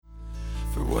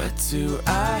For what do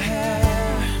I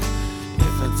have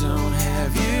if I don't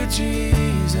have you,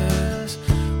 Jesus?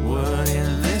 What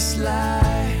in this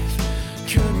life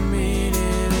could mean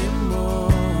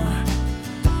anymore?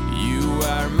 You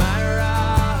are my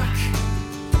rock,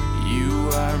 you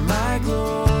are my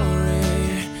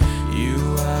glory, you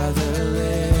are the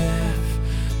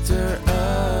lifter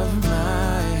of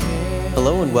my head.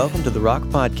 Hello and welcome to the Rock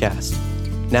Podcast.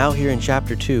 Now here in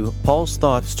chapter 2, Paul's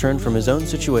thoughts turn from his own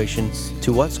situation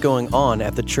to what's going on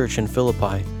at the church in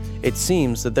Philippi. It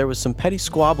seems that there was some petty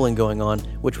squabbling going on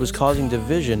which was causing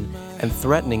division and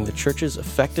threatening the church's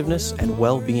effectiveness and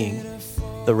well-being.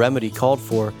 The remedy called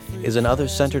for is an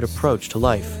other-centered approach to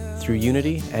life through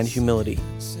unity and humility.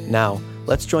 Now,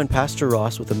 let's join Pastor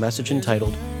Ross with a message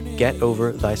entitled, Get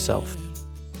Over Thyself.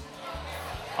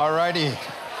 Alrighty,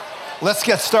 let's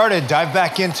get started. Dive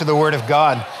back into the Word of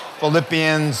God.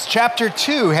 Philippians chapter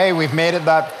 2. Hey, we've made it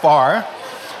that far.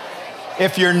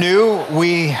 If you're new,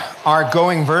 we are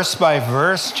going verse by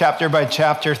verse, chapter by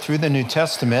chapter through the New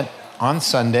Testament on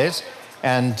Sundays.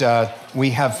 And we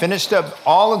have finished up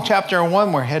all of chapter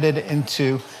 1. We're headed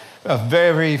into a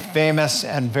very famous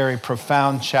and very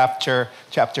profound chapter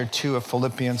 2 of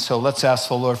Philippians. So let's ask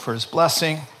the Lord for his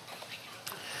blessing.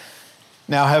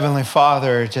 Now, Heavenly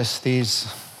Father, just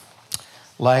these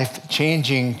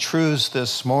life-changing truths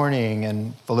this morning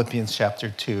in Philippians chapter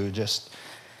 2, just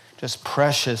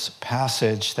precious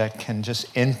passage that can just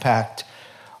impact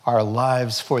our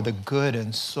lives for the good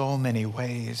in so many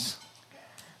ways.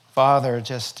 Father,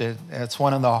 it's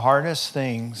one of the hardest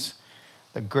things,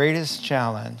 the greatest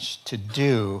challenge to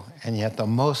do, and yet the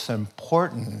most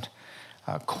important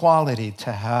quality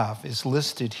to have is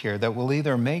listed here that will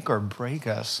either make or break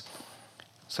us.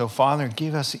 So, Father,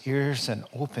 give us ears and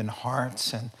open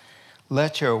hearts, and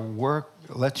let your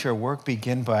work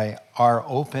begin by our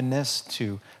openness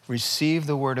to receive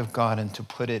the word of God and to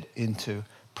put it into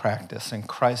practice. In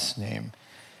Christ's name,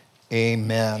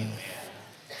 amen.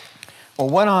 Well,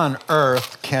 what on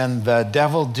earth can the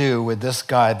devil do with this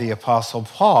guy, the Apostle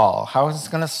Paul? How is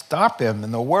it going to stop him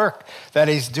in the work that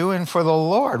he's doing for the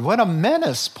Lord? What a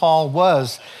menace Paul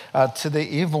was to the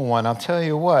evil one. I'll tell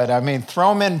you what,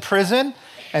 throw him in prison,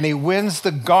 and he wins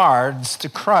the guards to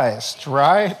Christ,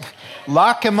 right?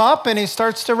 Lock him up and he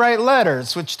starts to write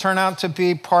letters, which turn out to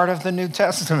be part of the New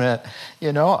Testament.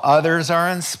 You know, others are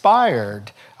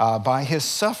inspired by his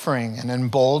suffering and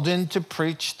emboldened to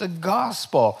preach the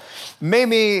gospel.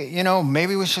 Maybe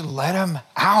we should let him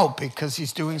out because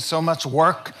he's doing so much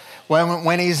work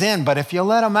when he's in. But if you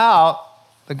let him out,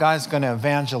 the guy's going to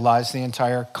evangelize the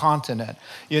entire continent.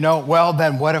 Well,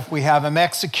 then what if we have him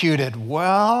executed?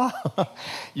 Well,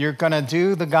 you're going to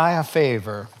do the guy a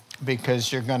favor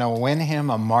because you're going to win him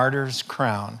a martyr's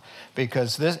crown.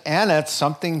 And it's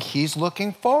something he's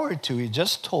looking forward to. He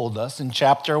just told us in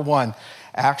chapter 1.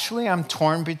 Actually, I'm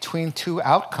torn between two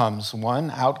outcomes.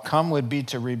 One outcome would be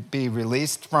to be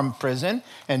released from prison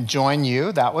and join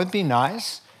you. That would be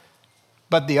nice.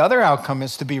 But the other outcome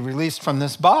is to be released from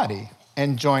this body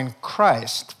and join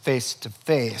Christ face to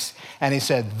face. And he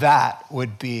said that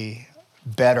would be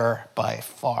better by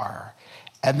far.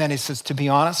 And then he says, to be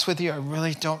honest with you, I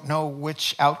really don't know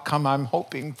which outcome I'm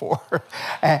hoping for.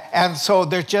 And so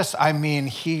he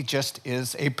just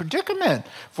is a predicament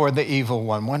for the evil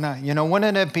one.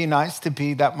 Wouldn't it be nice to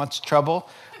be that much trouble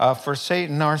for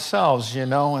Satan ourselves,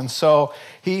 And so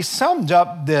he summed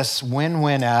up this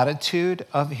win-win attitude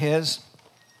of his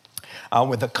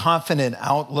with a confident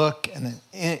outlook and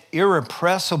an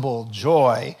irrepressible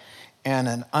joy and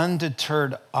an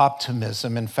undeterred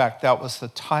optimism. In fact, that was the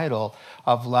title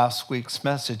of last week's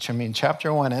message.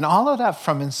 Chapter 1, and all of that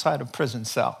from inside a prison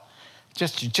cell.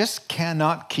 You just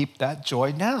cannot keep that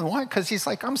joy down. Why? Because he's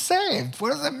like, I'm saved.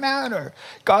 What does it matter?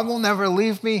 God will never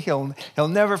leave me. He'll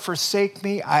never forsake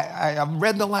me. I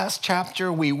read the last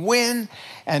chapter. We win.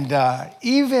 And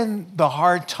even the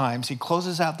hard times, he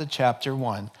closes out the chapter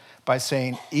 1 by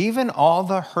saying, even all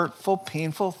the hurtful,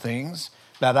 painful things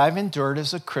that I've endured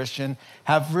as a Christian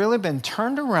have really been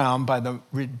turned around by the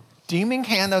redeeming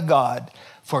hand of God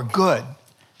for good.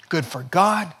 Good for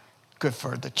God, good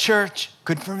for the church,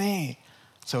 good for me.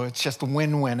 So it's just a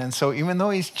win-win. And so even though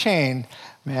he's chained,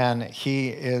 man, he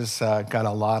is got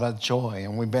a lot of joy.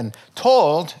 And we've been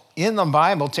told in the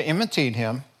Bible to imitate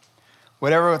him.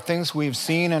 Whatever things we've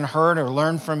seen and heard or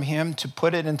learned from him, to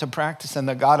put it into practice, and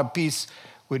the God of peace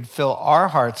would fill our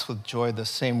hearts with joy the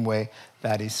same way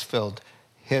that he's filled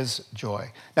his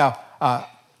joy. Now,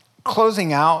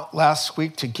 closing out last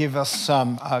week to give us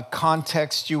some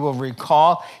context, you will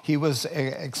recall he was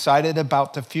excited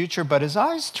about the future, but his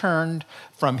eyes turned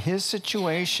from his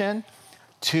situation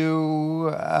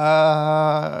to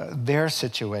their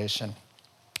situation.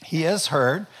 He has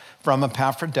heard from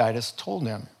Epaphroditus told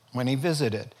him when he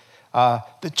visited.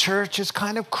 The church is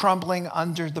kind of crumbling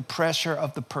under the pressure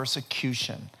of the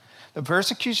persecution. The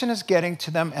persecution is getting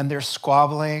to them, and they're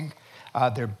squabbling,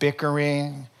 they're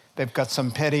bickering, they've got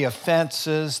some petty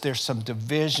offenses, there's some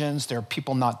divisions, there are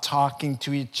people not talking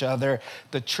to each other.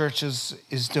 The church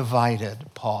is divided,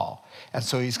 Paul. And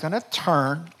so he's going to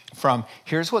turn from,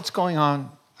 here's what's going on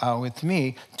with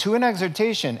me, to an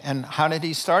exhortation. And how did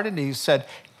he start it? He said,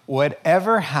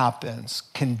 whatever happens,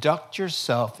 conduct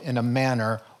yourself in a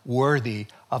manner worthy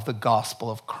of the gospel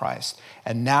of Christ.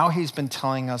 And now he's been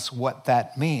telling us what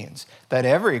that means, that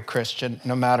every Christian,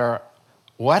 no matter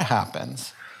what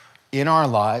happens in our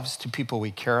lives to people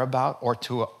we care about or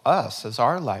to us as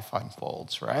our life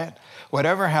unfolds, right?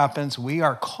 Whatever happens, we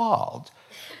are called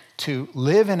to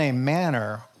live in a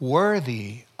manner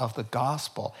worthy of the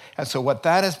gospel. And so what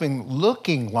that has been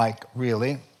looking like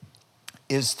really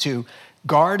is to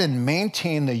guard and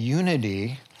maintain the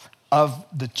unity of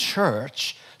the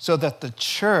church so that the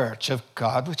church of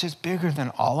God, which is bigger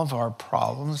than all of our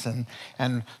problems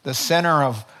and the center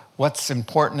of what's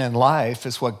important in life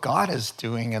is what God is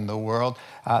doing in the world,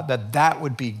 that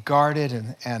would be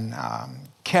guarded and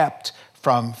kept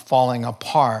from falling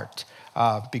apart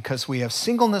because we have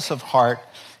singleness of heart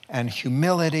and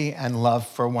humility and love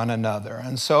for one another.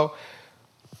 And so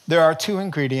there are two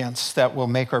ingredients that will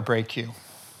make or break you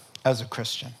as a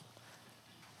Christian.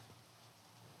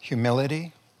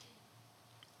 Humility,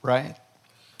 right?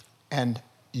 And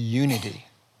unity.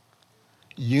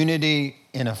 Unity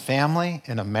in a family,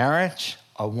 in a marriage,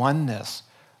 a oneness,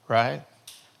 right?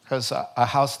 Because a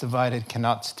house divided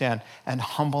cannot stand. And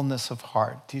humbleness of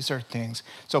heart. These are things.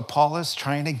 So Paul is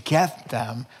trying to get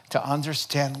them to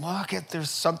understand, look, there's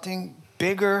something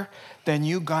bigger than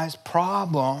you guys'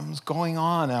 problems going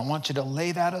on. And I want you to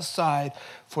lay that aside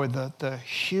for the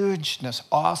hugeness,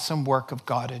 awesome work of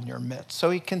God in your midst.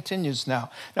 So he continues now.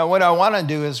 Now, what I want to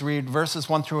do is read verses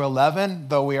 1 through 11,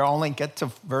 though we only get to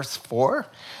verse 4.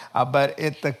 But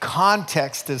the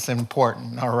context is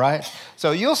important, all right?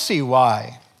 So you'll see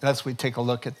why as we take a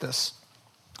look at this.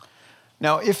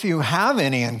 Now, if you have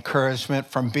any encouragement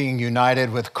from being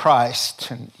united with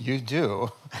Christ, and you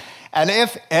do, and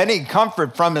if any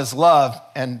comfort from his love,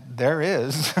 and there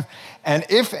is, and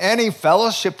if any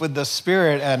fellowship with the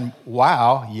Spirit, and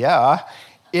wow, yeah,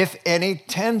 if any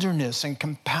tenderness and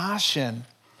compassion,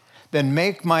 then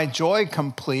make my joy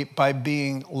complete by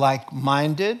being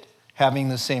like-minded, having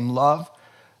the same love,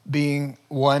 being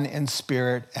one in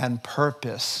spirit and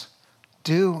purpose.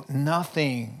 Do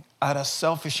nothing out of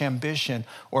selfish ambition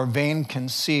or vain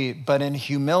conceit, but in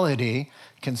humility,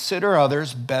 consider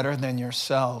others better than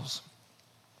yourselves.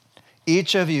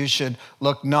 Each of you should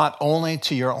look not only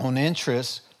to your own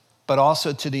interests, but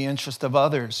also to the interest of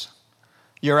others.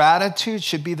 Your attitude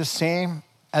should be the same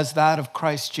as that of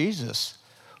Christ Jesus,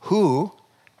 who,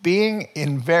 being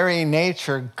in very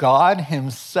nature God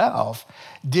himself,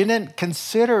 didn't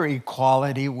consider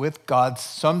equality with God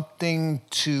something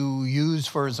to use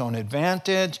for his own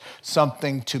advantage,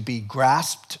 something to be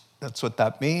grasped, that's what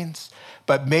that means,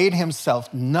 but made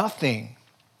himself nothing,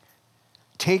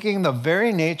 taking the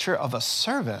very nature of a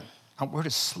servant, a word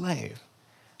is slave,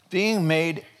 being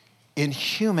made in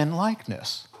human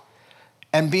likeness,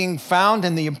 and being found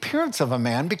in the appearance of a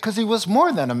man, because he was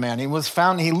more than a man.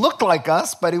 He looked like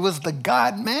us, but he was the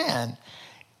God-man.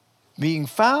 Being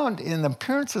found in the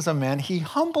appearance as a man, he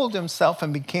humbled himself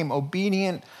and became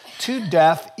obedient to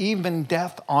death, even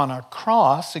death on a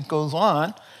cross. It goes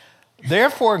on.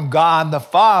 Therefore, God the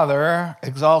Father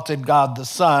exalted God the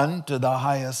Son to the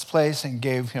highest place and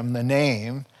gave him the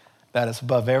name that is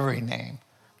above every name,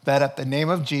 that at the name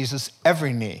of Jesus,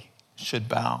 every knee should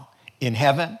bow, in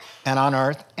heaven and on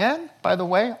earth, and, by the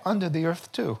way, under the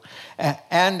earth too.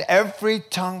 And every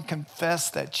tongue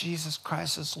confess that Jesus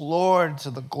Christ is Lord,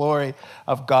 to the glory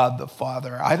of God the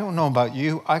Father. I don't know about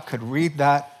you. I could read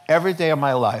that every day of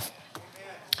my life.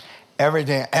 Every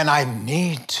day. And I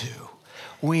need to.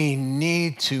 We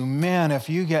need to. Man, if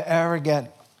you ever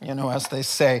get, as they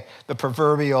say, the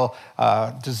proverbial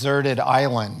deserted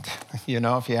island, if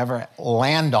you ever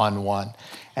land on one,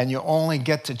 and you only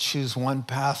get to choose one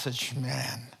passage,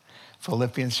 man,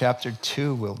 Philippians chapter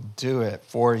 2 will do it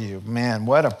for you. Man,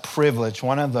 what a privilege.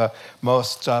 One of the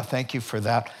most, thank you for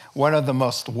that, one of the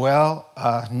most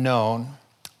well-known,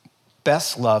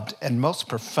 best loved, and most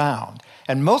profound,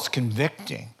 and most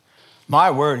convicting. My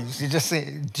word,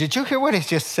 did you hear what he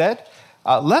just said?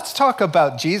 Let's talk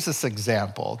about Jesus'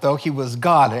 example. Though he was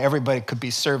God and everybody could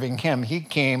be serving him, he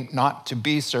came not to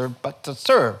be served, but to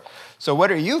serve. So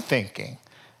what are you thinking?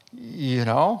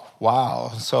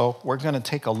 Wow. So we're going to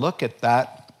take a look at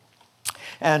that.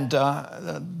 And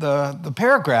the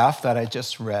paragraph that I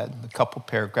just read, a couple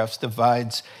paragraphs,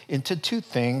 divides into two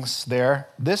things there.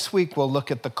 This week we'll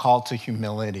look at the call to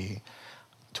humility,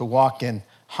 to walk in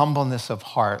humbleness of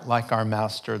heart like our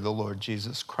Master, the Lord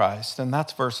Jesus Christ. And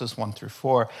that's verses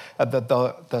 1-4.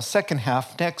 The second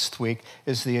half next week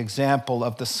is the example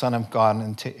of the Son of God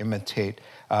and to imitate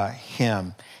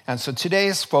him. And so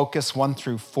today's focus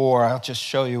 1-4, I'll just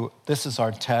show you, this is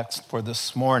our text for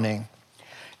this morning.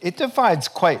 It divides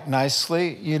quite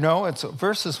nicely, it's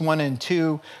verses 1 and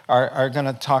 2 are going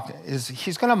to talk,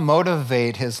 he's going to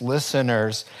motivate his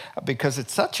listeners because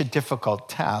it's such a difficult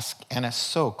task and it's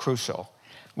so crucial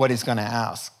what he's going to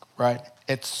ask, right?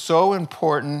 It's so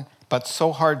important, but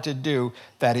so hard to do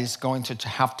that he's going to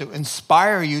have to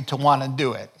inspire you to want to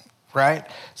do it, right?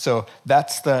 So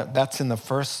that's in the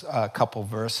first couple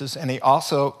verses. And he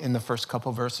also, in the first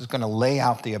couple verses, is going to lay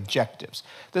out the objectives.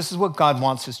 This is what God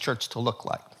wants his church to look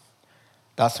like.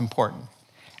 That's important.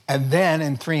 And then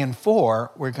in 3 and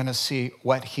 4, we're going to see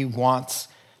what he wants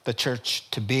the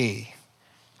church to be,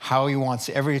 how he wants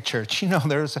every church.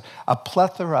 There's a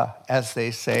plethora, as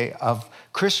they say, of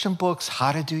Christian books,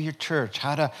 how to do your church,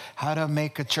 how to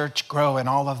make a church grow and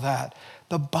all of that.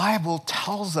 The Bible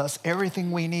tells us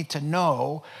everything we need to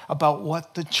know about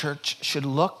what the church should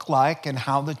look like and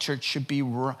how the church should be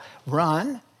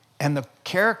run, and the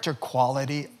character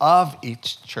quality of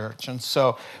each church. And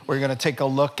so we're going to take a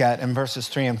look at, in verses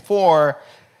 3 and 4,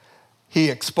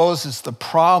 he exposes the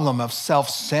problem of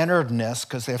self-centeredness,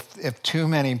 because if too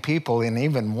many people, and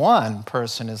even one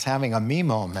person, is having a me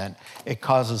moment, it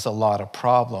causes a lot of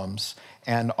problems.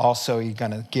 And also he's going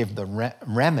to give the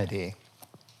remedy,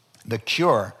 the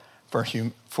cure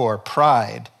for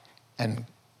pride and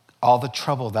all the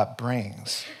trouble that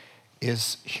brings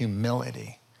is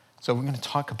humility. So we're going to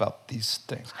talk about these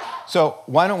things. So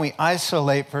why don't we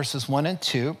isolate verses 1 and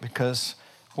 2, because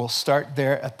we'll start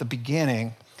there at the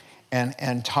beginning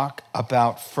and talk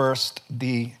about first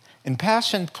the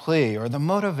impassioned plea or the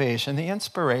motivation, the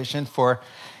inspiration for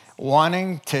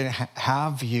wanting to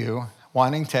have you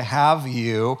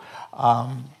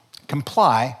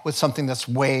comply with something that's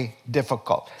way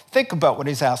difficult. Think about what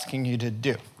he's asking you to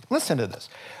do. Listen to this.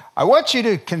 I want you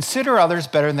to consider others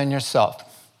better than yourself.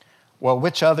 Well,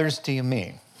 which others do you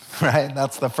mean? Right?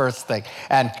 That's the first thing.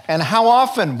 And how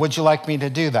often would you like me to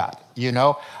do that?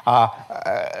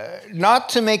 Not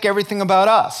to make everything about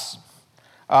us.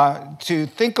 To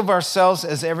think of ourselves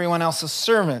as everyone else's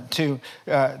servant. To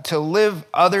live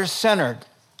others-centered.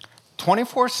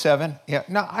 24/7. Yeah.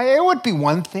 Now, it would be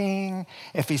one thing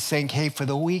if he's saying, hey, for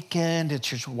the weekend,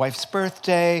 it's your wife's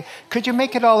birthday. Could you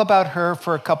make it all about her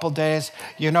for a couple days?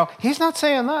 He's not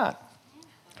saying that.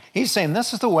 He's saying,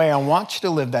 this is the way I want you to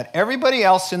live, that everybody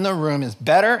else in the room is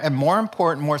better and more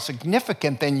important, more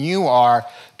significant than you are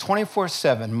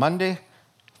 24/7, Monday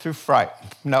through Friday.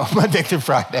 No, Monday through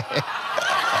Friday.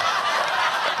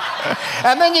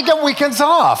 And then you get weekends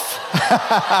off.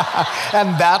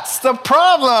 And that's the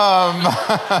problem.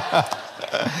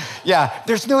 Yeah,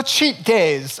 there's no cheat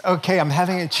days. Okay, I'm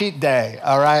having a cheat day.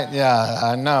 All right, yeah,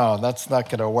 I know, that's not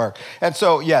going to work. And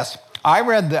so, yes, I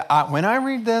read that. When I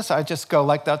read this, I just go,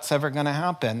 like, that's ever going to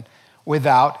happen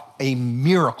without a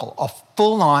miracle, a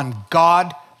full-on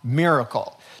God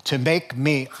miracle to make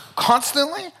me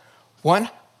constantly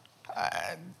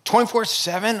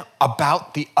 24/7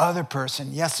 about the other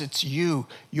person. Yes, it's you.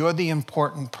 You're the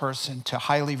important person to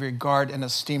highly regard and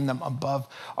esteem them above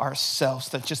ourselves.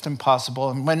 That's just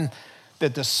impossible. And when the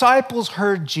disciples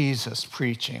heard Jesus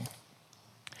preaching,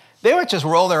 they would just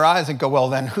roll their eyes and go, well,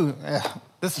 then who?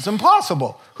 This is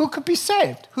impossible. Who could be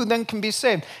saved? Who then can be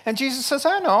saved? And Jesus says,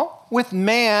 I know, with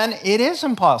man it is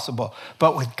impossible,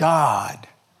 but with God,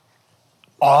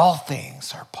 all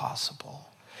things are possible.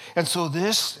 And so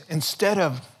this, instead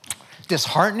of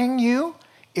disheartening you,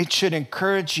 it should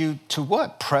encourage you to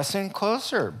what? Press in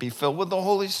closer, be filled with the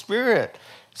Holy Spirit,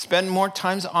 spend more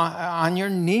times on your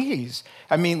knees.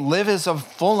 Live as a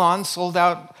full-on,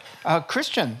 sold-out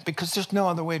Christian, because there's no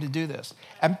other way to do this.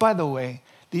 And by the way,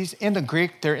 these in the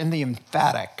Greek, they're in the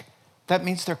emphatic. That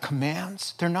means they're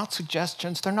commands. They're not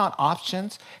suggestions. They're not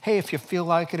options. Hey, if you feel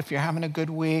like it, if you're having a good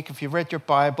week, if you read your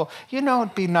Bible,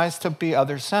 it'd be nice to be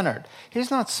other-centered. He's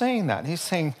not saying that. He's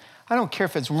saying, I don't care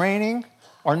if it's raining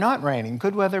or not raining,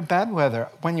 good weather, bad weather.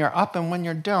 When you're up and when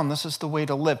you're down, this is the way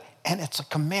to live. And it's a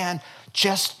command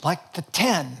just like the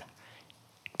 10.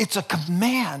 It's a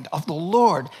command of the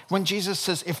Lord. When Jesus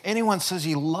says, if anyone says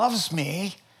he loves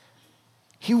me,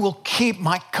 he will keep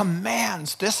my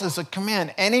commands. This is a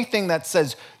command. Anything that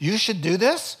says you should do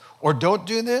this or don't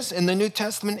do this in the New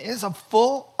Testament is a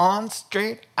full-on,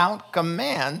 straight-out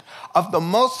command of the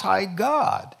Most High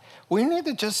God. We need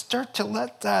to just start to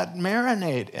let that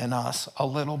marinate in us a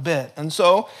little bit. And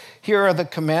so here are the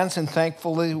commands, and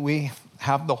thankfully we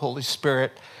have the Holy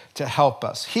Spirit to help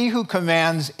us. He who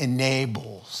commands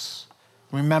enables.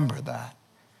 Remember that.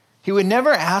 He would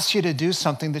never ask you to do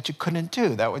something that you couldn't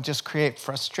do. That would just create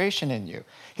frustration in you.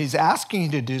 He's asking you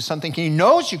to do something he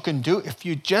knows you can do if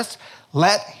you just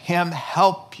let him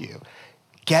help you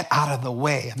get out of the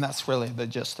way. And that's really the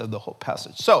gist of the whole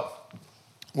passage. So,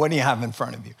 what do you have in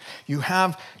front of you? You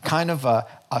have kind of a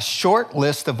short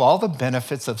list of all the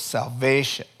benefits of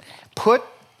salvation.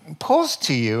 Posed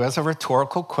to you as a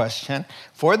rhetorical question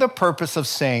for the purpose of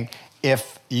saying,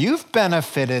 if you've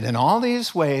benefited in all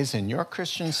these ways in your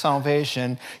Christian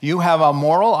salvation, you have a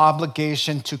moral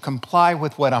obligation to comply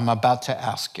with what I'm about to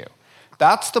ask you.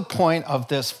 That's the point of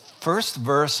this first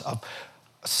verse of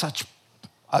such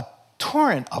a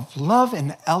torrent of love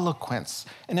and eloquence,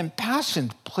 an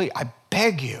impassioned plea. I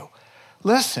beg you,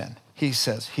 listen, he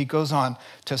says. He goes on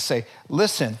to say,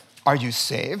 listen, are you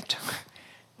saved?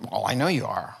 Well, I know you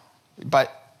are,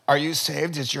 but are you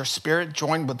saved? Is your spirit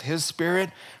joined with his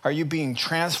spirit? Are you being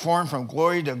transformed from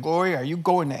glory to glory? Are you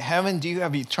going to heaven? Do you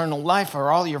have eternal life?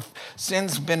 Are all your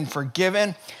sins been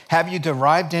forgiven? Have you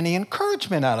derived any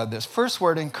encouragement out of this? First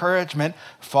word, encouragement,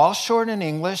 falls short in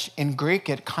English. In Greek,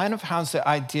 it kind of has the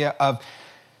idea of,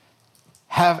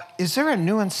 is there a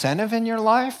new incentive in your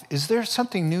life? Is there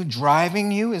something new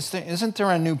driving you? Isn't there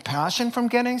a new passion from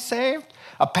getting saved?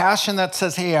 A passion that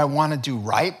says, hey, I want to do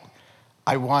right.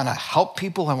 I want to help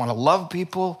people. I want to love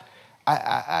people.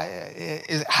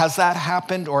 Has that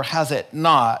happened or has it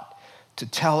not? To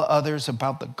tell others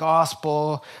about the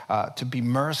gospel, to be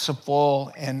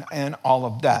merciful, and all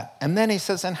of that. And then he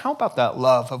says, and how about that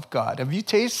love of God? Have you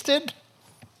tasted?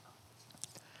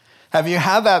 Have you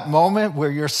had that moment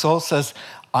where your soul says,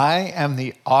 I am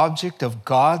the object of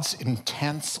God's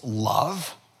intense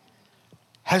love?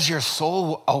 Has your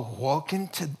soul awoken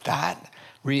to that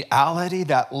reality,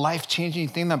 that life-changing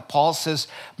thing that Paul says,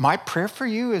 my prayer for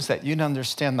you is that you'd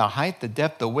understand the height, the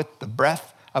depth, the width, the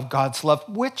breadth of God's love,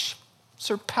 which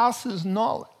surpasses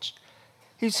knowledge.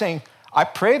 He's saying, I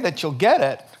pray that you'll get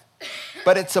it,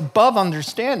 but it's above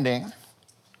understanding.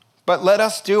 But let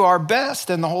us do our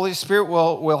best, and the Holy Spirit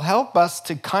will help us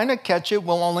to kind of catch it.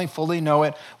 We'll only fully know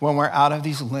it when we're out of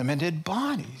these limited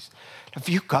bodies. If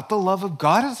you've got the love of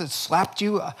God, has it slapped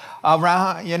you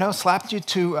around, slapped you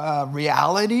to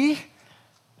reality?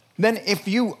 Then if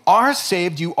you are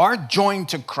saved, you are joined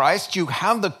to Christ, you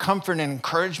have the comfort and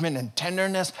encouragement and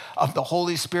tenderness of the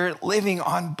Holy Spirit living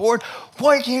on board.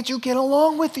 Why can't you get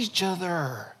along with each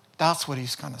other? That's what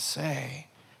he's going to say.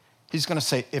 He's going to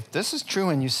say, if this is true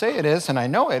and you say it is, and I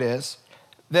know it is,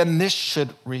 then this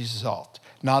should result.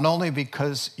 Not only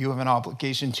because you have an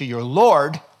obligation to your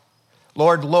Lord,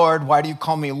 Lord, Lord, why do you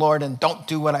call me Lord and don't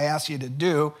do what I ask you to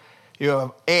do? You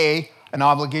have A, an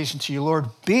obligation to your Lord.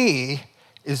 B,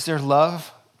 is there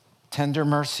love, tender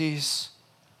mercies,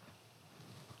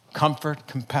 comfort,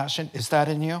 compassion? Is that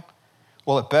in you?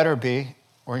 Well, it better be,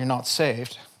 or you're not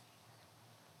saved.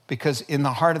 Because in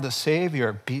the heart of the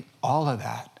Savior beat all of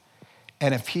that.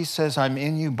 And if he says, I'm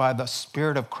in you by the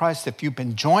Spirit of Christ, if you've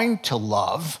been joined to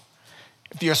love,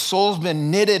 if your soul's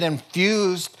been knitted and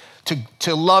fused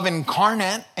to love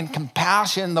incarnate and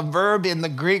compassion, the verb in the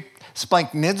Greek,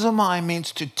 splanchnizomai,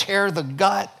 means to tear the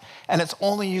gut. And it's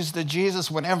only used to Jesus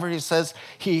whenever he says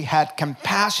he had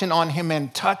compassion on him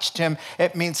and touched him.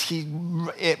 It means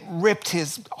it ripped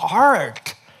his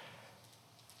heart.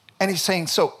 And he's saying,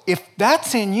 so if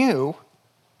that's in you,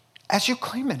 as you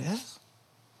claim it is,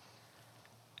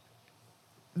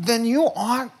 then you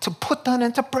ought to put that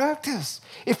into practice.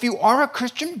 If you are a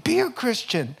Christian, be a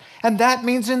Christian. And that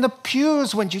means in the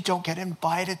pews when you don't get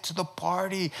invited to the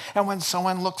party and when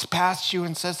someone looks past you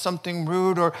and says something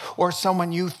rude or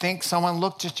someone you think someone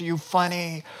looked at you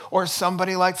funny or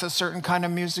somebody likes a certain kind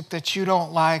of music that you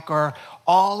don't like or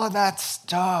all of that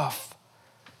stuff.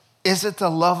 Is it the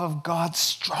love of God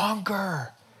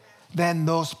stronger than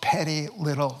those petty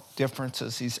little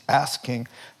differences? He's asking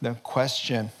the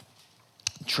question.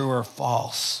 True or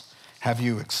false? Have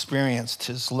you experienced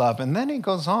his love? And then he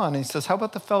goes on, and he says, how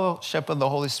about the fellowship of the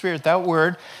Holy Spirit? That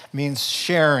word means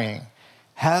sharing.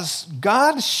 Has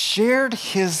God shared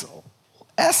his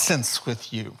essence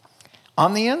with you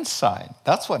on the inside?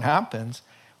 That's what happens.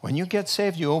 When you get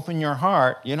saved, you open your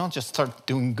heart. You don't just start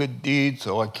doing good deeds.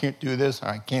 Oh, I can't do this,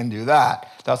 I can't do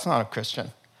that. That's not a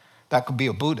Christian. That could be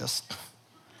a Buddhist.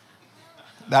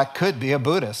 That could be a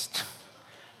Buddhist.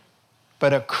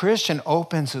 But a Christian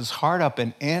opens his heart up,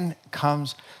 and in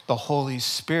comes the Holy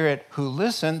Spirit who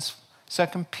listens,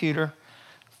 2 Peter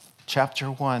chapter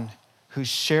 1, who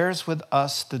shares with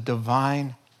us the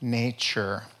divine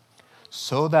nature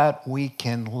so that we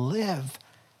can live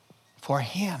for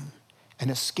him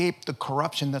and escape the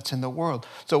corruption that's in the world.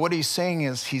 So what he's saying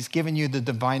is he's given you the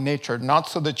divine nature, not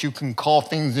so that you can call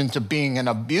things into being and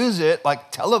abuse it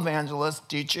like televangelists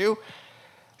teach you.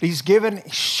 He's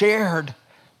shared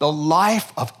the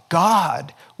life of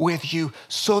God with you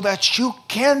so that you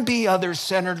can be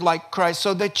other-centered like Christ,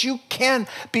 so that you can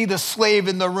be the slave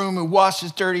in the room who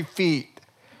washes dirty feet,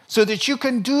 so that you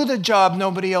can do the job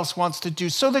nobody else wants to do,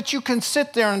 so that you can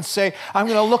sit there and say, I'm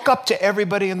going to look up to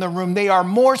everybody in the room. They are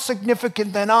more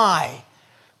significant than I,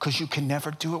 because you can never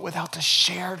do it without the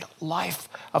shared life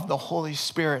of the Holy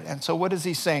Spirit. And so what is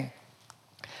he saying?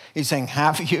 He's saying,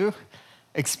 have you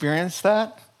experienced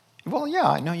that? Well, yeah,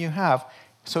 I know you have.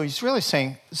 So he's really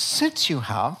saying, since you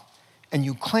have, and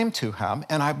you claim to have,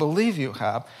 and I believe you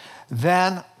have,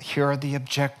 then here are the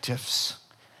objectives.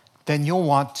 Then you'll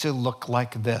want to look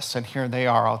like this. And here they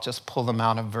are. I'll just pull them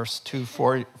out of verse 2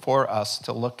 for us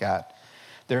to look at.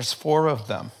 There's 4 of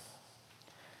them.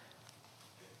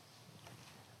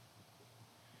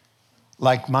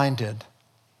 Like-minded,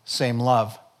 same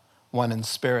love, one in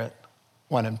spirit,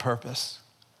 one in purpose.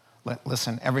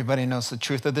 Listen, everybody knows the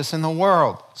truth of this in the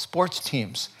world. Sports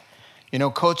teams. You know,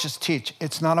 coaches teach,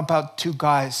 it's not about 2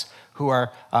 guys who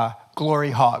are glory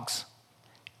hogs.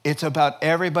 It's about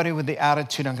everybody with the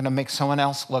attitude, I'm going to make someone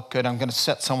else look good. I'm going to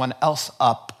set someone else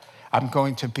up. I'm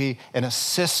going to be an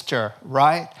assister,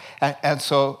 right? And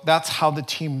so that's how the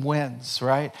team wins,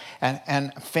 right?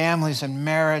 And families and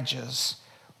marriages,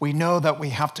 we know that we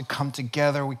have to come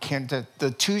together. We can't, the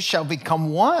 2 shall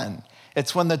become one.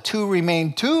 It's when the 2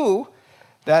 remain 2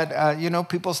 that,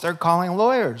 people start calling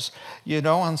lawyers,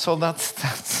 and so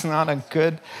that's not a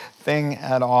good thing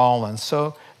at all. And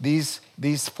so these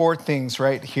 4 things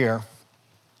right here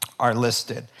are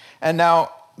listed. And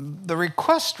now the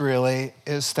request really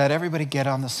is that everybody get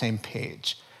on the same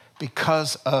page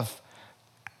because of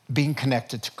being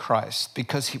connected to Christ,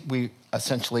 because we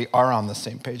essentially are on the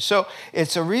same page. So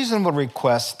it's a reasonable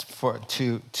request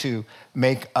to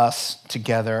make us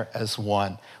together as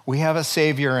one. We have a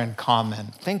Savior in common.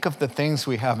 Think of the things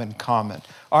we have in common.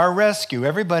 Our rescue,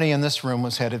 everybody in this room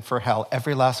was headed for hell,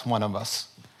 every last one of us.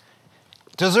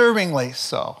 Deservingly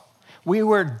so. We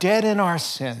were dead in our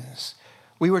sins.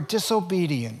 We were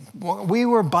disobedient. We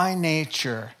were by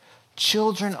nature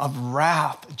children of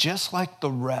wrath, just like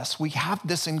the rest. We have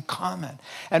this in common.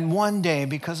 And one day,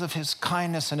 because of his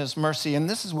kindness and his mercy, and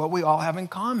this is what we all have in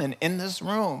common in this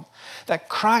room, that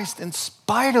Christ, in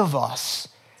spite of us,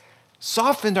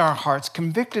 softened our hearts,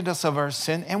 convicted us of our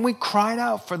sin, and we cried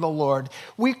out for the Lord.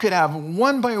 We could have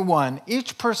one by one,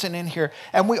 each person in here,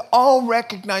 and we all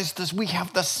recognize this. We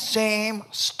have the same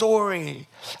story.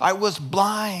 I was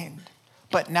blind,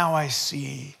 but now I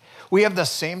see. We have the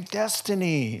same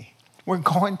destiny. We're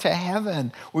going to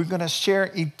heaven. We're going to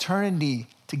share eternity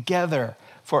together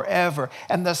forever.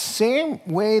 And the same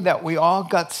way that we all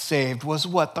got saved was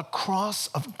what? The cross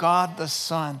of God the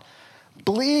Son,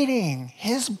 bleeding,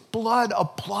 his blood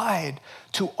applied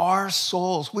to our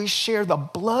souls. We share the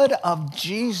blood of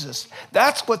Jesus.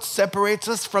 That's what separates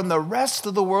us from the rest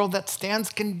of the world that stands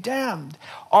condemned.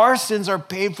 Our sins are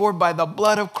paid for by the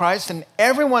blood of Christ, and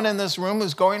everyone in this room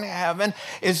who's going to heaven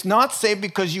is not saved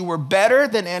because you were better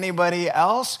than anybody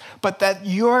else, but that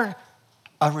you're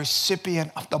a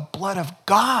recipient of the blood of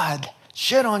God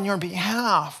shed on your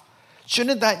behalf.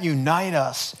 Shouldn't that unite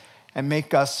us and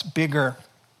make us bigger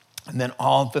and then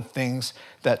all the things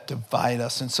that divide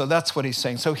us? And so that's what he's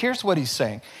saying. So here's what he's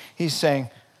saying. He's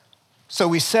saying, so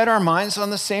we set our minds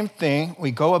on the same thing. We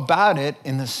go about it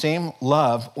in the same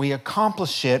love. We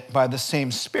accomplish it by the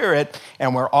same Spirit,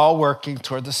 and we're all working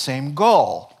toward the same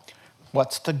goal.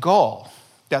 What's the goal?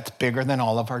 That's bigger than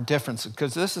all of our differences,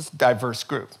 because this is a diverse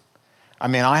group. I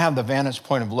mean, I have the vantage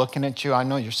point of looking at you. I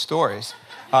know your stories.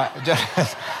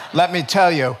 Let me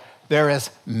tell you, there is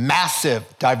massive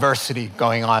diversity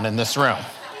going on in this room.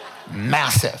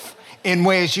 Massive. In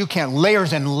ways you can't,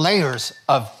 layers and layers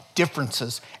of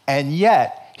differences. And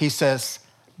yet, he says,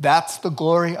 that's the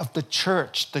glory of the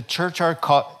church. The church are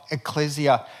called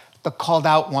ecclesia, the called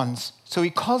out ones. So he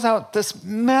calls out this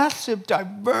massive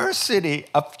diversity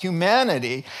of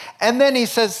humanity. And then he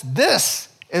says, this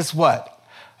is what?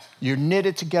 You're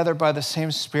knitted together by the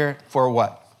same Spirit for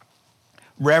what?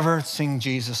 Reverencing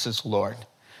Jesus as Lord.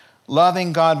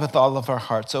 Loving God with all of our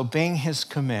hearts, obeying his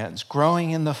commands,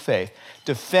 growing in the faith,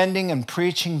 defending and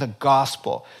preaching the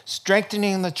gospel,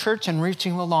 strengthening the church and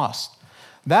reaching the lost.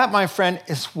 That, my friend,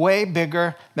 is way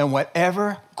bigger than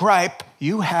whatever gripe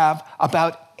you have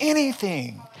about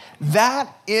anything.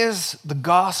 That is the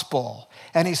gospel.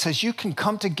 And he says, you can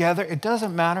come together. It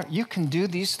doesn't matter. You can do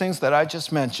these things that I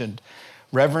just mentioned.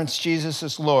 Reverence Jesus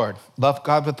as Lord. Love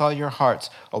God with all your hearts.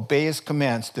 Obey his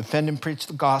commands. Defend and preach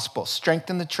the gospel.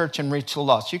 Strengthen the church and reach the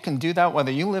lost. You can do that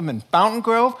whether you live in Fountain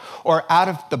Grove or out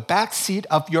of the back seat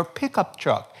of your pickup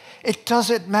truck. It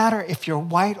doesn't matter if you're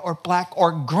white or black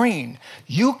or green.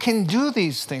 You can do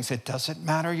these things. It doesn't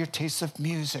matter your taste of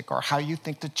music or how you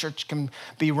think the church can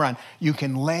be run. You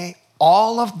can lay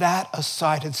all of that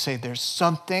aside and say there's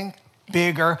something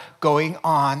bigger going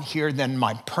on here than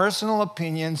my personal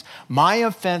opinions, my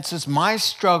offenses, my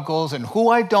struggles, and who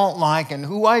I don't like and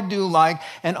who I do like,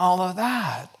 and all of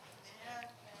that.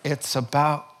 It's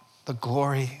about the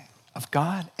glory of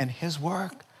God and his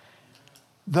work.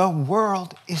 The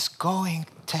world is going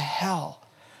to hell.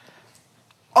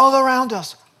 All around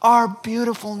us, our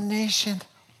beautiful nation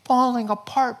falling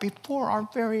apart before our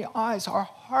very eyes, our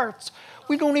hearts.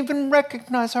 We don't even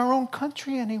recognize our own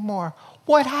country anymore.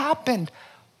 What happened?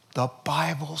 The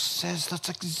Bible says that's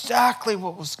exactly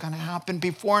what was going to happen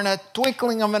before in a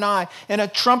twinkling of an eye, in a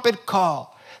trumpet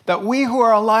call, that we who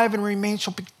are alive and remain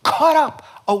shall be caught up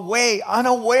away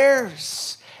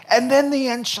unawares. And then the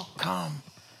end shall come.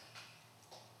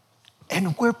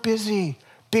 And we're busy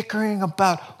bickering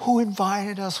about who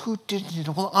invited us, who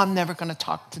didn't. Well, I'm never going to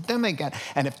talk to them again.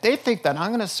 And if they think that I'm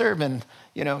going to serve in,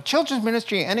 children's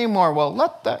ministry anymore, well,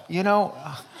 let that,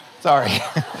 sorry.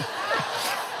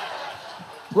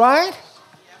 Right?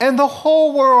 And the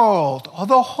whole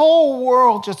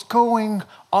world just going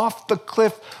off the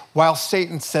cliff while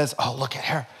Satan says, oh, look at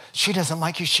her. She doesn't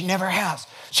like you. She never has.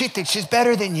 She thinks she's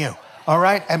better than you. All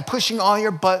right? And pushing all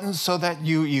your buttons so that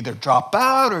you either drop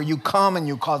out or you come and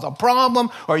you cause a problem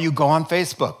or you go on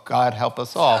Facebook. God help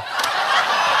us all.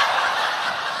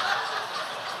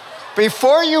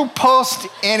 Before you post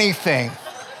anything,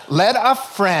 let a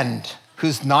friend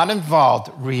who's not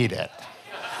involved read it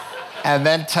and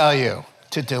then tell you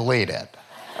to delete it.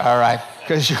 All right?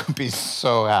 Because you'll be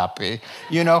so happy.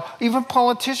 Even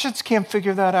politicians can't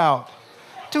figure that out.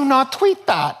 Do not tweet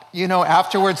that.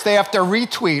 Afterwards they have to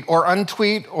retweet or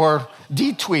untweet or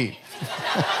detweet.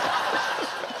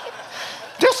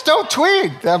 Just don't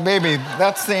tweet. Maybe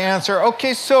that's the answer.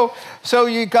 Okay, so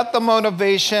you got the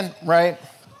motivation, right?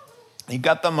 You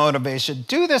got the motivation.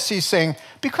 Do this, he's saying,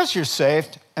 because you're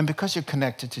saved and because you're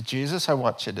connected to Jesus, I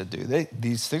want you to do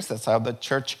these things. That's how the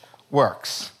church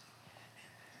works.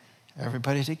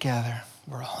 Everybody together,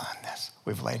 we're all on this.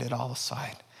 We've laid it all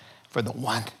aside for the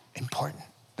one important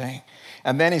thing.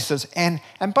 And then he says, and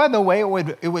by the way,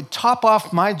 it would top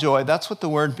off my joy. That's what the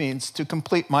word means, to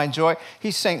complete my joy.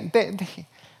 He's saying,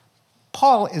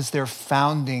 Paul is their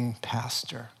founding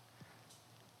pastor.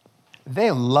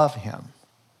 They love him.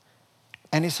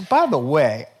 And he said, by the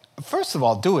way, first of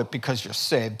all, do it because you're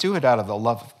saved. Do it out of the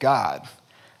love of God.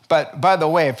 But by the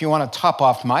way, if you want to top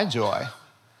off my joy,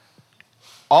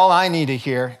 all I need to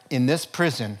hear in this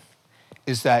prison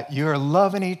is that you're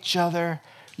loving each other.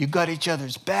 You got each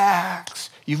other's backs.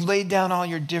 You've laid down all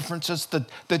your differences.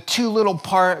 The two little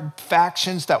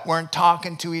factions that weren't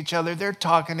talking to each other, they're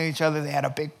talking to each other. They had a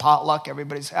big potluck.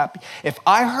 Everybody's happy. If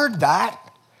I heard that,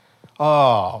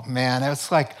 oh, man,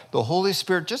 it's like the Holy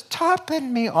Spirit just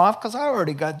topping me off because I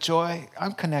already got joy.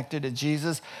 I'm connected to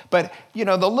Jesus. But,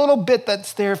 the little bit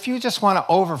that's there, if you just want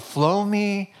to overflow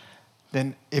me,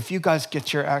 then if you guys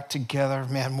get your act together,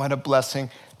 man, what a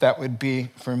blessing that would be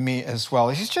for me as well.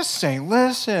 He's just saying,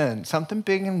 listen, something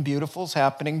big and beautiful is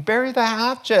happening. Bury the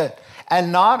hatchet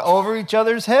and not over each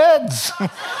other's heads.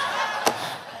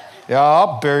 Yeah,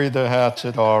 I'll bury the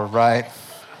hatchet, all right.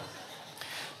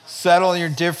 Settle your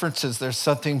differences. There's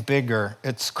something bigger.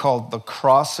 It's called the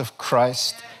cross of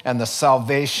Christ and the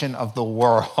salvation of the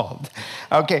world.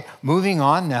 Okay, moving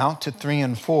on now to 3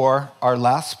 and 4, our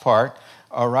last part.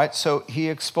 All right, so he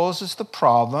exposes the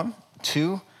problem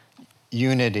to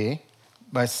unity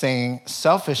by saying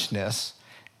selfishness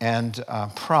and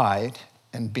pride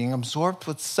and being absorbed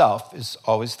with self is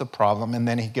always the problem. And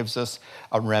then he gives us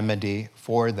a remedy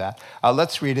for that.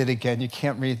 Let's read it again. You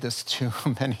can't read this too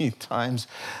many times.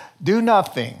 Do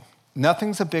nothing.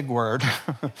 Nothing's a big word.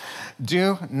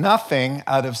 Do nothing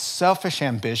out of selfish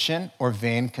ambition or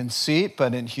vain conceit,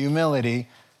 but in humility,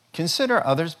 consider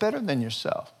others better than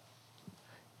yourself.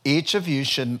 Each of you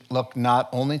should look not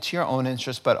only to your own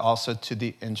interest, but also to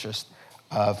the interest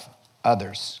of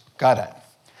others. Got it.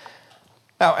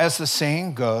 Now, as the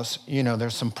saying goes,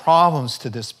 there's some problems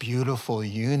to this beautiful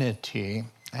unity.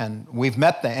 And we've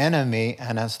met the enemy,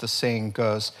 and as the saying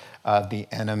goes, the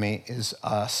enemy is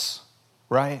us,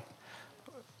 right?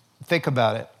 think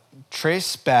about it.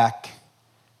 Trace back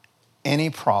any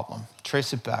problem.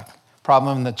 Trace it back.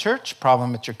 Problem in the church,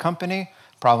 problem at your company,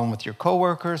 problem with your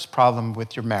coworkers, problem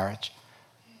with your marriage.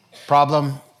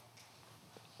 Problem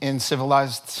in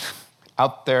civilized,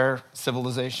 out there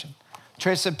civilization.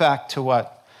 Trace it back to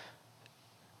what?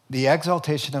 The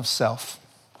exaltation of self.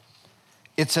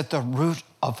 It's at the root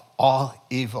of all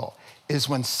evil, is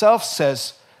when self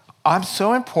says, I'm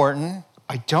so important,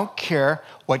 I don't care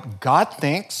what God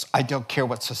thinks, I don't care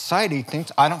what society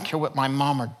thinks, I don't care what my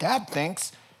mom or dad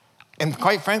thinks, and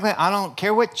quite frankly, I don't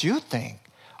care what you think.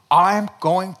 I'm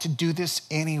going to do this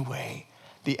anyway.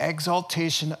 The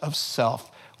exaltation of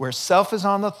self, where self is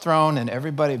on the throne and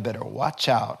everybody better watch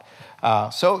out.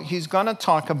 So he's going to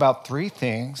talk about three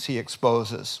things he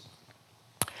exposes.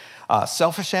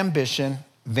 Selfish ambition,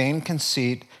 vain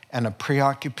conceit, and a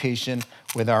preoccupation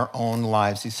with our own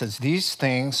lives. He says these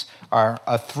things are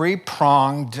a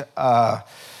three-pronged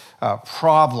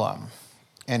problem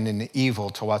and an evil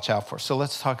to watch out for. So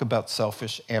let's talk about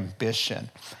selfish ambition.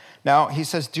 Now, he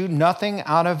says, do nothing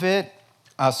out of it.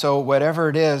 So whatever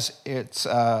it is, it's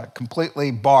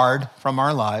completely barred from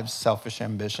our lives, selfish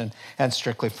ambition, and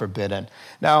strictly forbidden.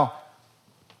 Now,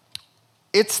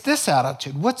 it's this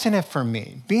attitude. What's in it for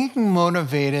me? Being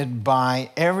motivated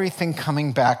by everything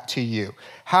coming back to you.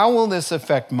 How will this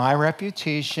affect my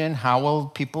reputation? How will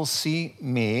people see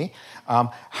me?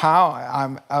 How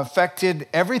I'm affected,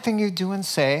 everything you do and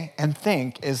say and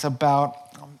think is about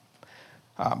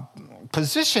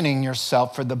positioning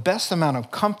yourself for the best amount of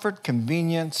comfort,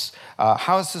 convenience.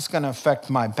 How is this going to affect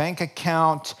my bank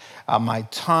account, my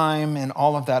time, and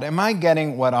all of that? Am I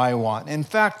getting what I want? In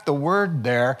fact, the word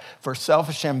there for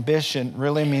selfish ambition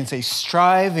really means a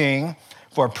striving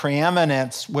for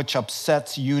preeminence, which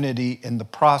upsets unity in the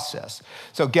process.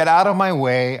 So get out of my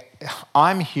way.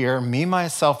 I'm here, me,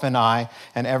 myself, and I,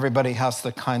 and everybody has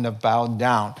to kind of bow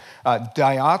down.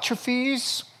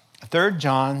 Diotrephes, 3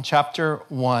 John chapter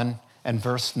 1 and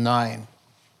verse 9.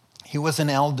 He was an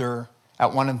elder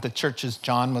at one of the churches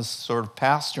John was sort of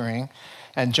pastoring.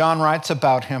 And John writes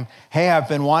about him, hey, I've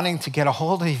been wanting to get a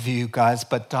hold of you guys,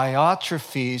 but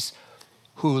Diotrephes,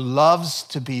 who loves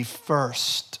to be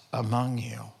first among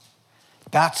you.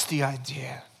 That's the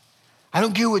idea. I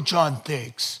don't care what John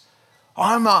thinks.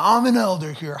 I'm an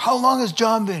elder here. How long has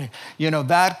John been here? You know,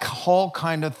 that whole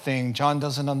kind of thing. John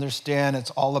doesn't understand.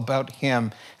 It's all about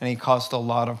him. And he caused a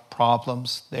lot of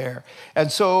problems there.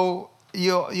 And so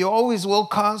you always will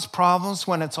cause problems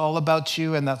when it's all about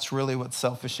you. And that's really what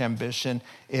selfish ambition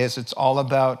is. It's all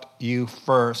about you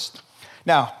first.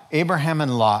 Now, Abraham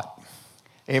and Lot.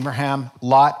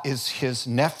 Lot is his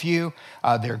nephew.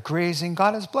 They're grazing.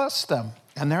 God has blessed them.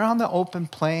 And they're on the open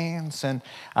plains, and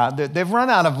they've run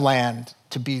out of land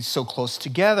to be so close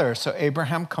together. So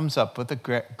Abraham comes up with a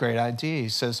great idea. He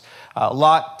says,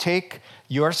 Lot, take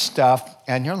your stuff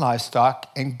and your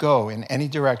livestock and go in any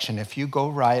direction. If you go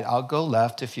right, I'll go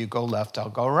left. If you go left, I'll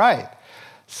go right.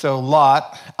 So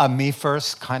Lot, a me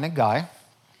first kind of guy,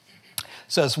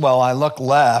 says, well, I look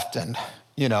left, and,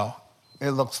 you know,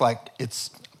 it looks like it's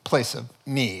a place of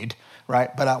need.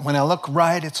 Right? But when I look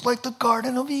right, it's like the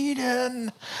Garden of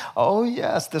Eden. Oh,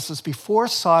 yes, this is before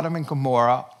Sodom and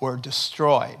Gomorrah were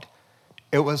destroyed.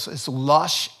 It was as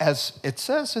lush as it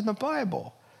says in the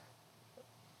Bible.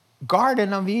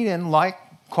 Garden of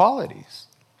Eden-like qualities.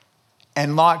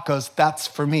 And Lot goes, that's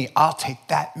for me. I'll take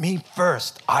that, me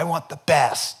first. I want the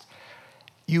best.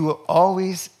 You will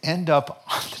always end up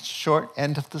on the short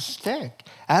end of the stick,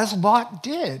 as Lot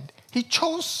did. He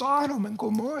chose Sodom and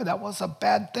Gomorrah. That was a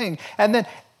bad thing. And then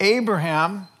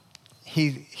Abraham,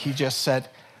 he just said,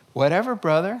 whatever,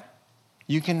 brother,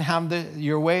 you can have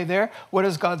your way there. What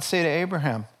does God say to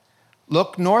Abraham?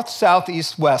 Look north, south,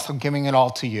 east, west. I'm giving it all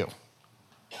to you.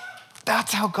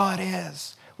 That's how God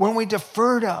is. When we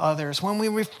defer to others, when we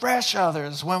refresh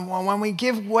others, when we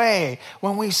give way,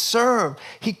 when we serve,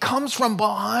 he comes from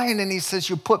behind and he says,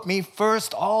 you put me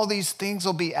first, all these things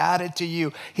will be added to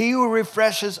you. He who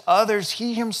refreshes others,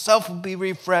 he himself will be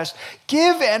refreshed.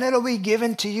 Give and it'll be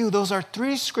given to you. Those are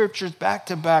 3 scriptures back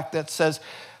to back that says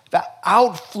the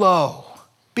outflow.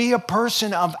 Be a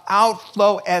person of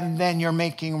outflow, and then you're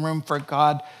making room for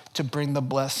God to bring the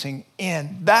blessing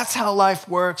in. That's how life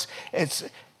works.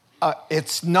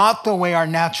 It's not the way our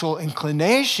natural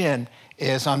inclination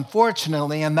is,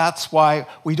 unfortunately, and that's why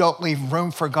we don't leave room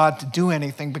for God to do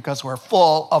anything, because we're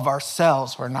full of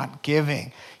ourselves. We're not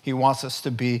giving. He wants us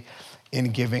to be in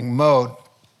giving mode.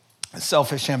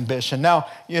 Selfish ambition. Now,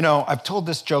 you know, I've told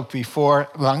this joke before,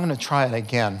 but I'm going to try it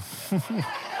again.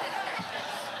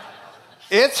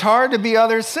 It's hard to be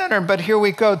other-centered, but here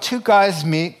we go. 2 guys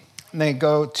meet, and they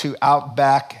go to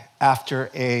Outback after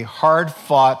a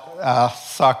hard-fought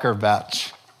soccer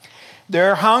match.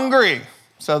 They're hungry,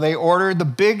 so they ordered the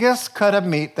biggest cut of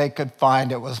meat they could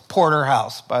find. It was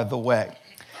porterhouse, by the way.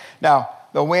 Now,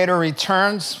 the waiter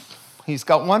returns. He's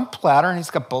got one platter, and he's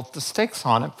got both the steaks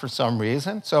on it for some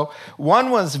reason. So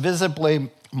one was visibly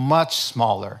much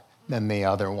smaller than the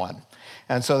other one.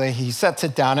 And so he sets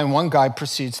it down, and one guy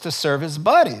proceeds to serve his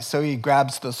buddy. So he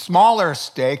grabs the smaller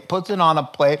steak, puts it on a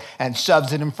plate, and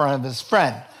shoves it in front of his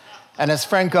friend. And his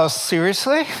friend goes,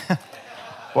 "Seriously?"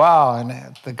 Wow.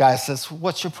 And the guy says,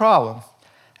 "What's your problem?"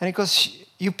 And he goes,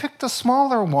 "You picked the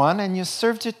smaller one, and you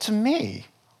served it to me.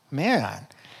 Man."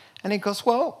 And he goes,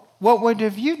 "Well, what would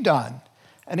have you done?"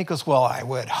 And he goes, "Well, I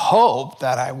would hope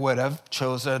that I would have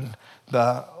chosen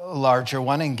the larger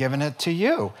one and given it to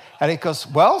you." And he goes,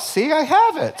 "Well, see, I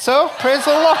have it. So praise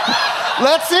the Lord.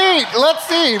 Let's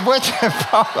eat. What's your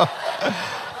problem?"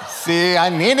 See, I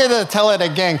needed to tell it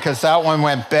again because that one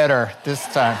went better this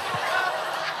time.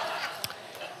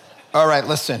 All right,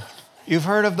 listen. You've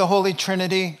heard of the Holy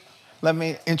Trinity. Let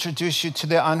me introduce you to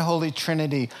the unholy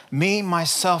Trinity. Me,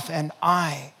 myself, and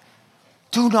I.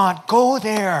 Do not go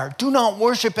there. Do not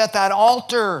worship at that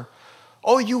altar.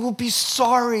 Oh, you will be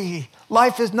sorry.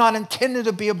 Life is not intended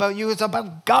to be about you. It's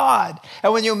about God.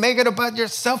 And when you make it about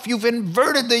yourself, you've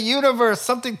inverted the universe.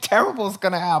 Something terrible is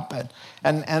going to happen.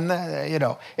 And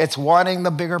it's wanting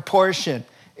the bigger portion.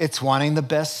 It's wanting the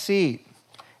best seat.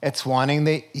 It's wanting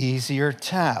the easier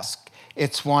task.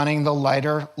 It's wanting the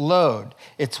lighter load.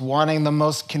 It's wanting the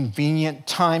most convenient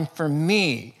time for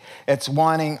me. It's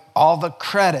wanting all the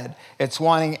credit. It's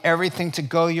wanting everything to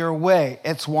go your way.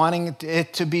 It's wanting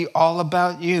it to be all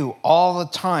about you all the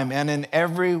time and in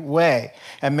every way.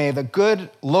 And may the good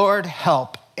Lord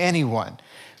help anyone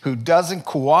who doesn't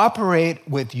cooperate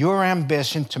with your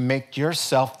ambition to make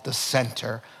yourself the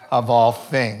center of all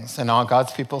things. And all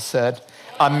God's people said,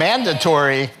 a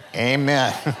mandatory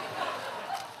amen.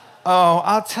 Oh,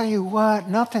 I'll tell you what,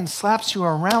 nothing slaps you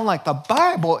around like the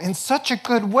Bible in such a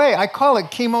good way. I call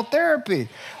it chemotherapy.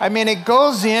 I mean, it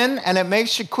goes in and it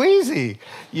makes you queasy,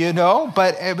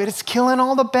 but it's killing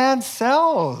all the bad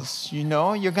cells,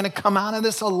 You're going to come out of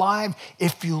this alive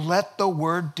if you let the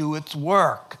word do its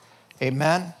work.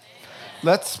 Amen?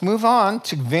 Let's move on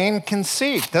to vain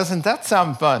conceit. Doesn't that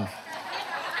sound fun?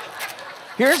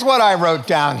 Here's what I wrote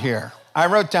down here. I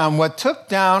wrote down, what took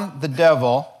down the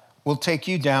devil will take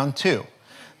you down too.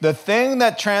 The thing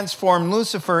that transformed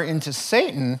Lucifer into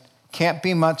Satan can't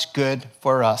be much good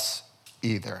for us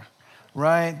either,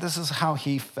 right? This is how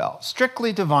he felt.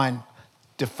 Strictly defined,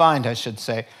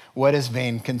 what is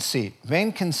vain conceit?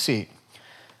 Vain conceit,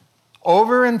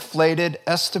 overinflated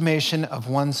estimation of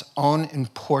one's own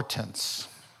importance.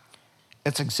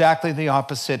 It's exactly the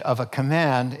opposite of a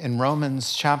command in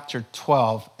Romans chapter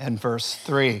 12 and verse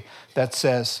 3 that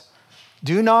says,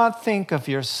 "Do not think of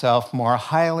yourself more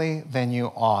highly than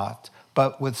you ought,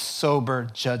 but with sober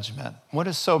judgment." What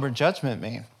does sober judgment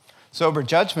mean? Sober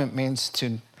judgment means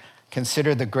to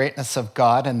consider the greatness of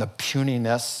God and the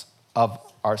puniness of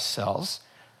ourselves,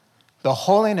 the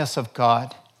holiness of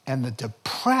God and the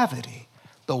depravity,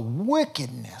 the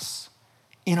wickedness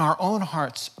in our own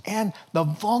hearts, and the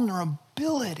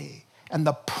vulnerability and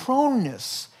the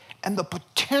proneness and the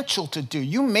potential to do.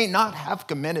 You may not have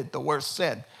committed the worst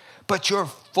sin, but you're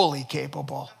fully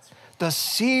capable. The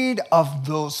seed of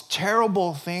those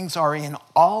terrible things are in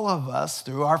all of us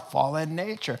through our fallen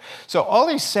nature. So all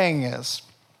he's saying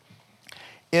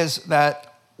is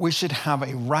that we should have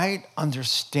a right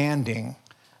understanding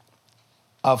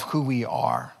of who we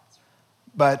are,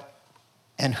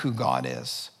 and who God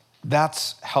is.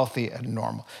 That's healthy and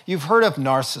normal. You've heard of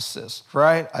narcissists,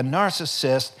 right? A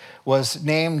narcissist was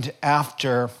named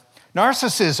after...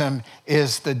 Narcissism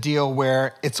is the deal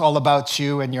where it's all about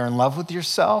you and you're in love with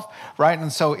yourself, right?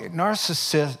 And so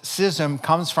narcissism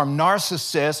comes from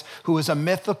Narcissus, who was a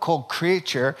mythical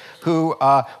creature who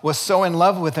was so in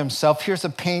love with himself. Here's a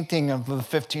painting of the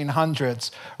 1500s,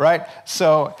 right?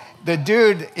 So the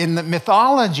dude in the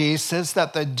mythology says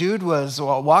that the dude was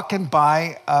walking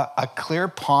by a clear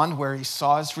pond where he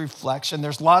saw his reflection.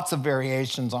 There's lots of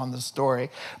variations on the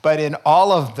story, but in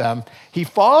all of them, he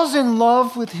falls in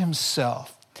love with himself.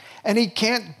 And he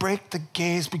can't break the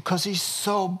gaze because he's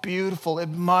so beautiful,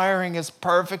 admiring his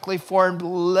perfectly formed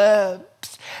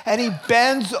lips. And he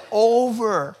bends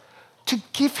over to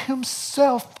give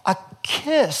himself a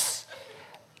kiss.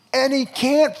 And he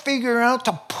can't figure out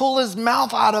to pull his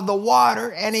mouth out of the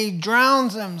water, and he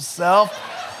drowns himself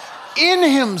in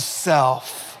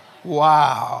himself.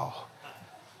 Wow.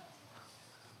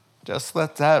 Just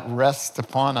let that rest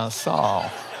upon us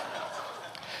all.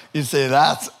 You say,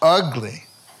 that's ugly.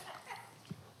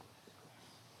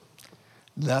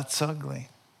 That's ugly.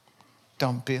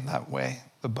 Don't be that way,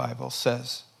 the Bible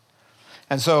says.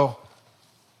 And so,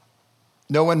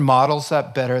 no one models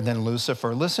that better than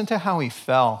Lucifer. Listen to how he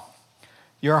fell.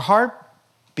 Your heart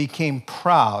became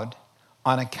proud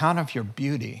on account of your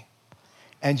beauty,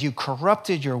 and you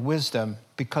corrupted your wisdom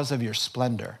because of your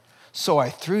splendor. So I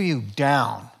threw you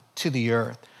down to the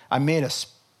earth. I made a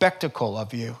spectacle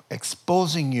of you,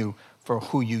 exposing you for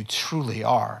who you truly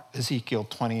are. Ezekiel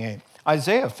 28.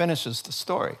 Isaiah finishes the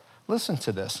story. Listen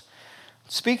to this.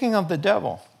 Speaking of the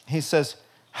devil, he says,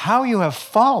 how you have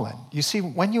fallen. You see,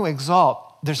 when you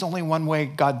exalt, there's only one way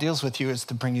God deals with you is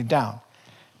to bring you down.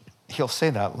 He'll say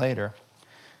that later.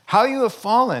 How you have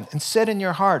fallen and said in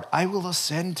your heart, I will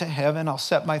ascend to heaven. I'll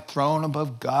set my throne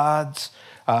above God's.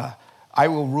 I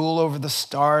will rule over the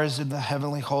stars in the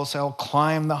heavenly hosts. I will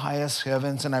climb the highest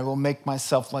heavens, and I will make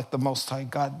myself like the Most High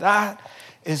God. That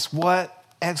is what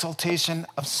exaltation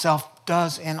of self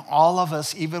does in all of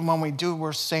us. Even when we do,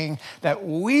 we're saying that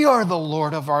we are the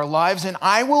Lord of our lives, and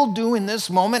I will do in this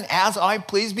moment as I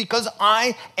please because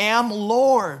I am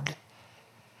Lord.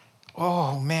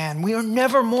 Oh man, we are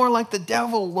never more like the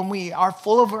devil when we are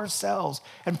full of ourselves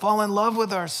and fall in love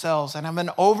with ourselves and have an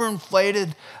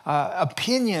overinflated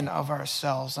opinion of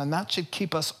ourselves. And that should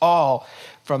keep us all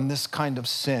from this kind of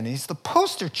sin. He's the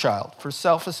poster child for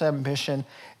selfish ambition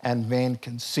and vain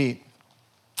conceit.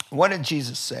 What did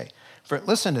Jesus say?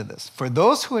 Listen to this. For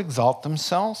those who exalt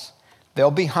themselves,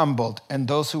 they'll be humbled, and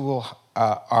those who will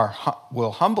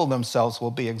humble themselves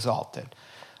will be exalted.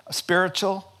 A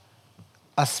spiritual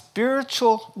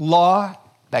law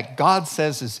that God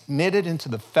says is knitted into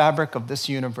the fabric of this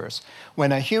universe.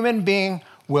 When a human being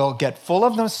will get full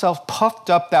of themselves, puffed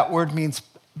up, that word means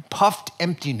puffed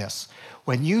emptiness.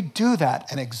 When you do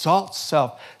that and exalt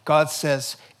self, God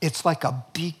says it's like a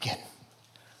beacon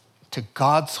to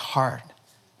God's heart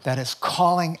that is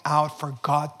calling out for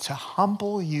God to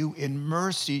humble you in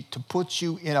mercy, to put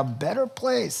you in a better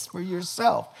place for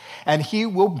yourself. And he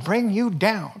will bring you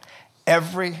down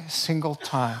every single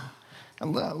time.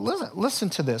 And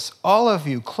listen to this. All of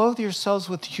you, clothe yourselves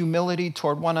with humility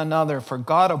toward one another, for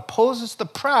God opposes the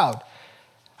proud.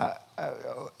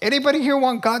 Anybody here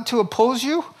want God to oppose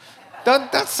you?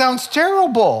 That sounds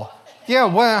terrible. Yeah,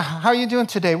 well, how are you doing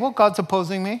today? Well, God's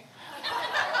opposing me.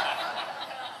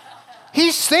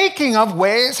 He's thinking of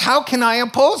ways, how can I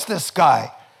oppose this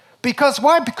guy? Because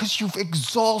why? Because you've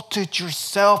exalted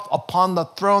yourself upon the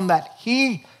throne that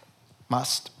he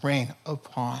must reign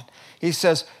upon. He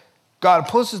says, God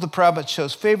opposes the proud but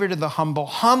shows favor to the humble.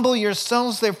 Humble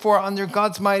yourselves, therefore, under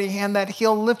God's mighty hand that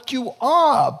he'll lift you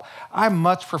up. I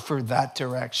much prefer that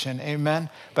direction, amen?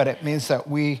 But it means that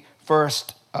we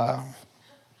first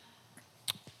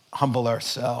humble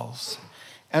ourselves.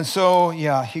 And so,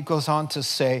 he goes on to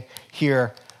say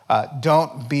here,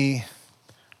 don't be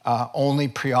only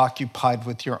preoccupied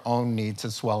with your own needs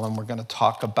as well. And we're going to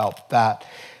talk about that.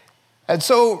 And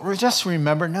so just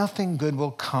remember, nothing good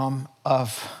will come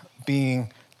of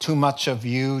being too much of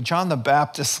you. John the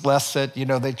Baptist left it.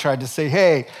 They tried to say,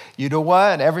 hey, you know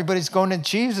what? Everybody's going to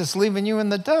Jesus, leaving you in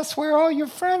the dust. Where are all your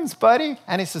friends, buddy?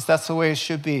 And he says, that's the way it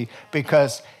should be,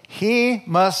 because he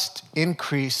must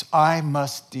increase, I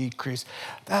must decrease.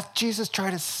 That Jesus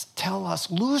tried to tell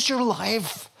us, lose your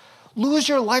life. Lose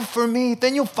your life for me,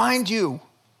 then you'll find you.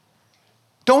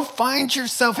 Don't find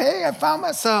yourself, hey, I found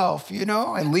myself,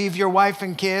 and leave your wife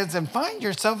and kids and find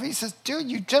yourself. He says, dude,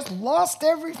 you just lost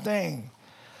everything.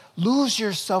 Lose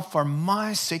yourself for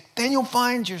my sake, then you'll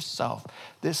find yourself.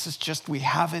 This is just, we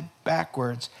have it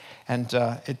backwards, and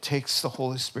it takes the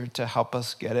Holy Spirit to help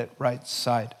us get it right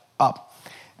side up.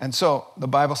 And so the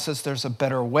Bible says there's a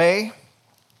better way,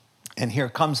 and here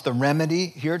comes the remedy.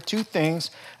 Here are two things: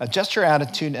 adjust your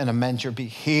attitude and amend your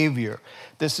behavior.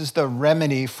 This is the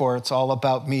remedy for it's all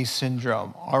about me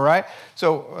syndrome, all right?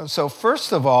 So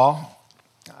first of all,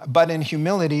 but in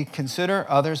humility, consider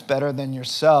others better than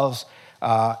yourselves.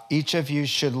 Each of you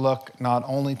should look not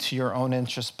only to your own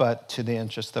interest, but to the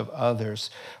interest of others.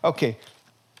 Okay,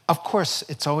 of course,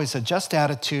 it's always adjust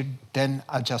attitude, then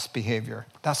adjust behavior.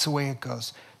 That's the way it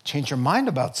goes. Change your mind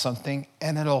about something,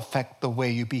 and it'll affect the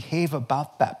way you behave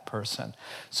about that person.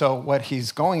 So what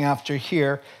he's going after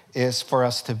here is for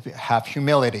us to have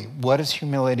humility. What does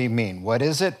humility mean? What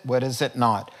is it? What is it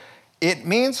not? It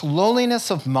means lowliness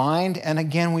of mind, and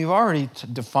again, we've already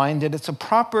defined it. It's a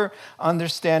proper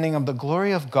understanding of the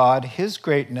glory of God, his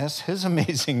greatness, his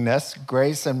amazingness,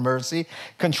 grace and mercy,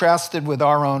 contrasted with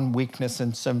our own weakness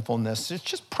and sinfulness. It's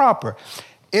just proper.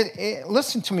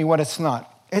 Listen to me what it's not.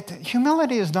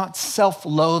 Humility is not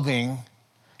self-loathing,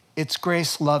 it's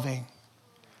grace-loving.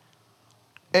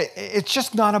 It's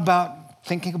just not about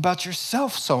thinking about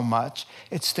yourself so much.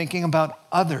 It's thinking about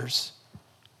others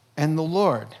and the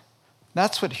Lord.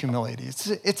 That's what humility is.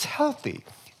 It's healthy.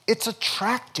 It's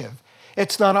attractive.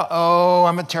 It's not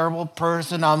I'm a terrible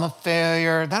person, I'm a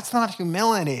failure. That's not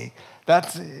humility.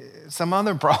 That's some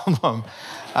other problem.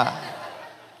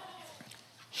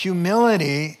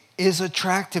 Humility is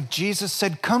attractive. Jesus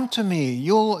said, come to me.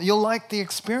 You'll like the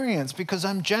experience because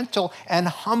I'm gentle and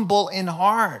humble in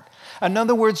heart. In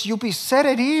other words, you'll be set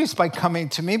at ease by coming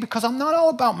to me because I'm not all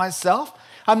about myself.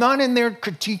 I'm not in there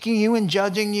critiquing you and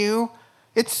judging you.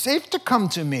 It's safe to come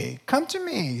to me. Come to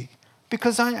me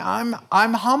because I'm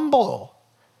humble.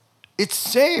 It's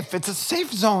safe. It's a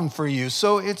safe zone for you.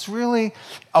 So it's really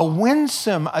a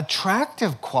winsome,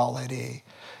 attractive quality.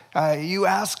 You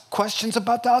ask questions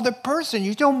about the other person.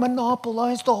 You don't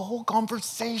monopolize the whole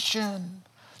conversation.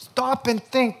 Stop and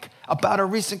think about a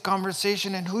recent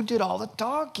conversation and who did all the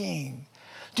talking.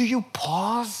 Do you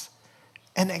pause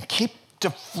and keep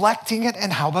deflecting it?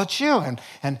 And how about you?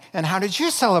 And how did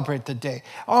you celebrate the day?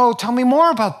 Oh, tell me more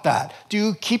about that. Do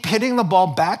you keep hitting the ball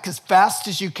back as fast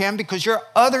as you can because you're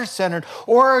other-centered?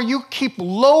 Or you keep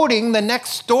loading the next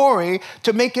story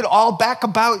to make it all back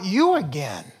about you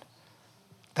again?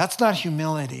 That's not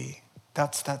humility.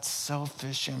 That's that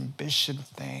selfish ambition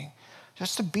thing.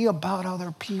 Just to be about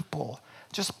other people.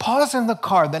 Just pause in the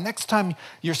car. The next time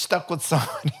you're stuck with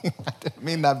somebody, I didn't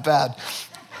mean that bad.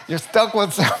 You're stuck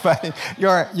with somebody.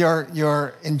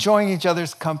 You're enjoying each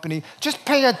other's company. Just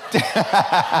pay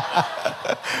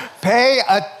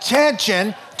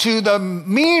attention to the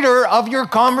meter of your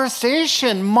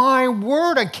conversation. My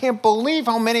word, I can't believe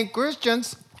how many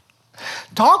Christians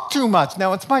talk too much.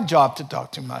 Now, it's my job to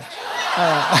talk too much.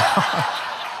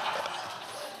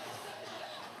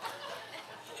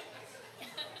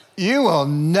 You will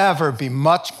never be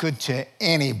much good to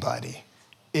anybody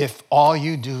if all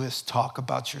you do is talk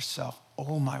about yourself.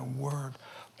 Oh, my word.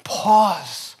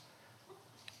 Pause.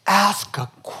 Ask a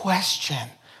question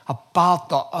about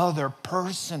the other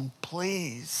person,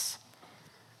 please.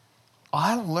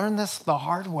 I learned this the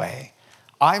hard way.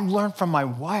 I learned from my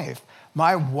wife.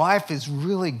 My wife is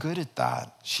really good at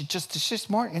that. She's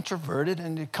more introverted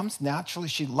and it comes naturally.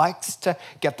 She likes to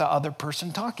get the other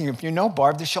person talking. If you know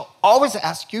Barb, she'll always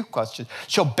ask you questions.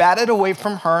 She'll bat it away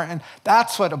from her, and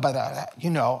that's what about that.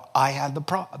 I had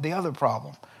the other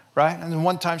problem, right? And then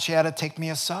one time she had to take me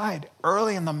aside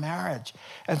early in the marriage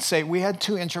and say, we had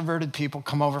two introverted people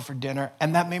come over for dinner,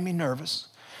 and that made me nervous.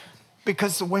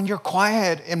 Because when you're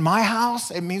quiet in my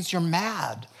house, it means you're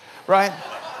mad, right?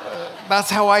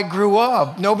 That's how I grew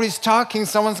up. Nobody's talking,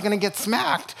 someone's going to get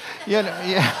smacked.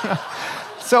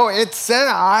 So it said,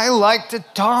 I like to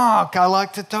talk.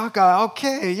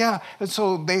 Okay, yeah. And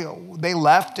so they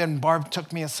left, and Barb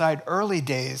took me aside early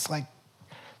days, like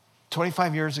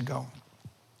 25 years ago,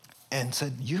 and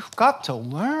said, you've got to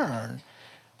learn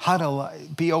how to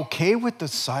be okay with the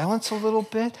silence a little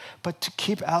bit, but to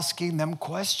keep asking them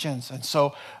questions. And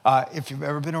so if you've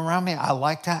ever been around me, I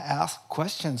like to ask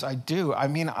questions. I do. I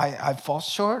mean, I fall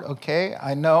short, okay?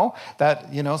 I know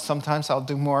that, sometimes I'll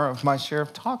do more of my share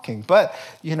of talking. But,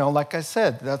 like I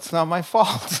said, that's not my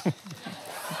fault.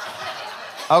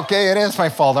 Okay, it is my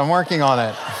fault. I'm working on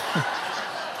it.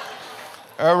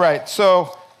 All right,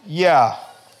 so, yeah.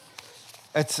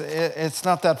 It's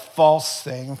not that false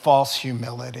thing, false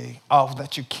humility. Oh,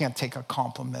 that you can't take a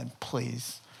compliment,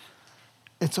 please.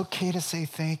 It's okay to say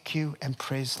thank you and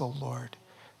praise the Lord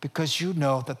because you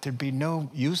know that there'd be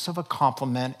no use of a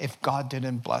compliment if God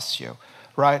didn't bless you,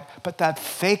 right? But that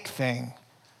fake thing,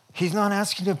 he's not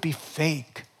asking you to be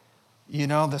fake.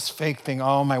 This fake thing,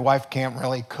 oh, my wife can't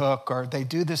really cook, or they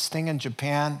do this thing in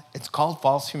Japan. It's called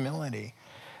false humility.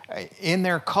 In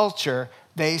their culture,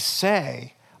 they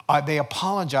say, they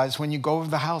apologize when you go over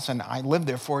the house, and I lived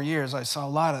there 4 years. I saw a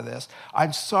lot of this.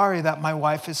 I'm sorry that my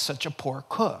wife is such a poor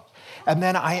cook. And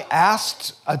then I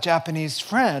asked a Japanese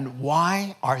friend,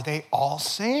 why are they all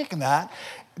saying that?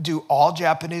 Do all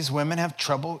Japanese women have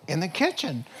trouble in the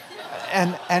kitchen?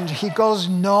 And he goes,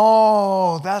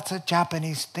 no, that's a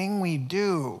Japanese thing we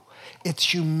do.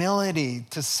 It's humility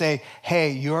to say,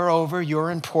 hey,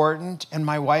 you're important, and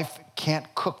my wife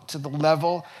can't cook to the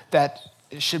level that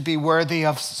it should be worthy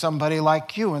of somebody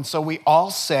like you. And so we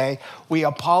all say, we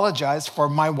apologize for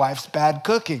my wife's bad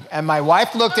cooking. And my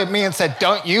wife looked at me and said,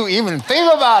 don't you even think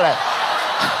about it.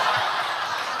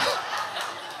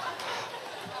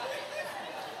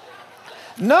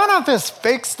 None of this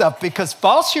fake stuff, because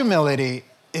false humility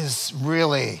is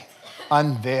really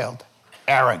unveiled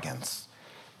arrogance.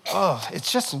 Oh,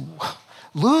 it's just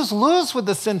lose with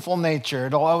the sinful nature.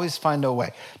 It'll always find a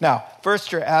way. Now,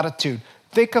 first, your attitude.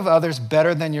 Think of others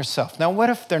better than yourself. Now, what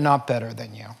if they're not better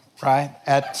than you? right?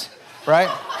 Right?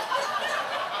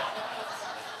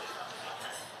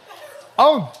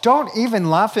 Oh, don't even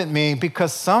laugh at me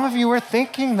because some of you are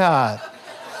thinking that.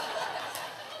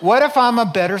 What if I'm a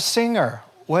better singer?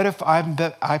 What if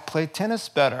I play tennis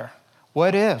better?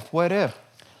 What if?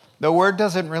 The word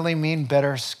doesn't really mean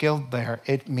better skilled there.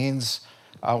 It means,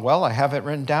 I have it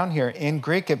written down here. In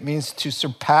Greek, it means to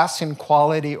surpass in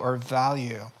quality or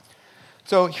value.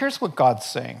 So here's what God's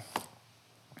saying.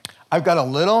 I've got a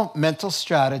little mental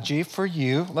strategy for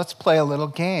you. Let's play a little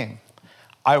game.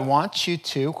 I want you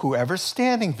to, whoever's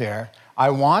standing there, I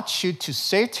want you to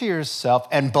say to yourself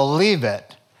and believe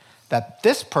it, that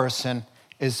this person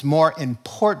is more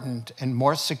important and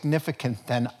more significant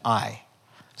than I.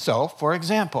 So, for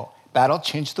example, that'll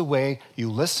change the way you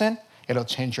listen. It'll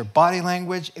change your body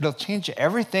language. It'll change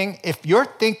everything. If you're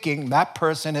thinking that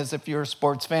person is, if you're a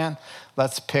sports fan,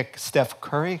 let's pick Steph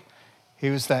Curry.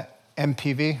 He was the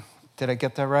MPV. Did I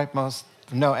get that right? No,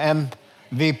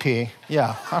 MVP.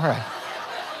 Yeah, all right.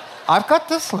 I've got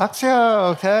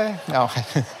dyslexia, okay? No.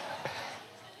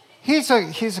 He's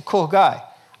a cool guy.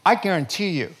 I guarantee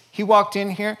you, he walked in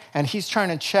here and he's trying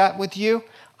to chat with you.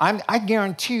 I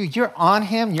guarantee you, you're on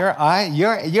him, you're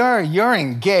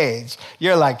engaged.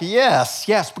 You're like,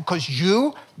 yes, because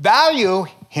you value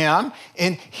him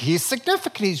and he's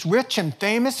significant. He's rich and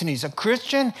famous and he's a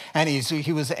Christian and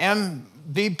he was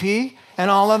MVP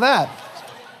and all of that.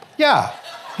 Yeah,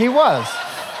 he was.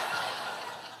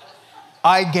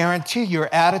 I guarantee your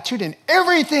attitude and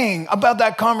everything about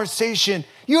that conversation,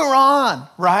 you're on,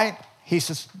 right? He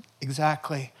says,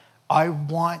 exactly. I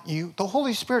want you, the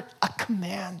Holy Spirit, a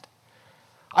command.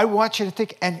 I want you to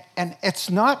think, and it's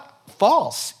not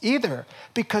false either,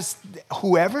 because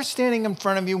whoever's standing in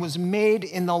front of you was made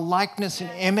in the likeness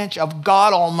and image of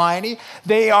God Almighty.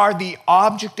 They are the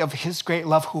object of his great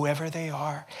love, whoever they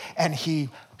are. And he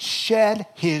shed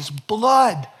his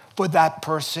blood for that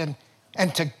person.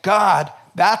 And to God,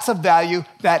 that's a value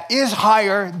that is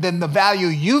higher than the value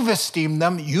you've esteemed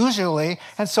them, usually.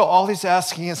 And so all he's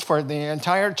asking is for the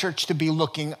entire church to be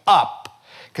looking up.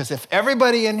 Because if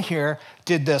everybody in here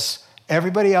did this,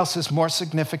 everybody else is more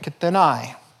significant than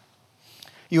I.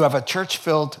 You have a church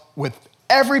filled with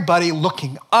everybody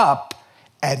looking up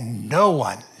and no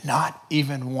one, not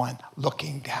even one,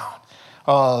 looking down.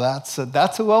 Oh, that's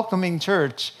a welcoming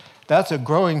church. That's a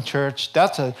growing church.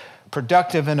 That's a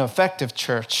productive and effective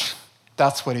church.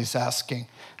 That's what he's asking.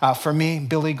 For me,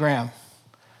 Billy Graham.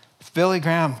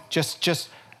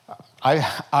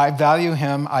 I value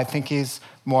him. I think he's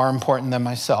more important than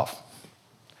myself.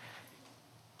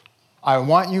 I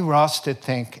want you, Ross, to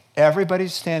think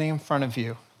everybody's standing in front of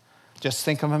you. Just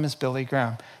think of him as Billy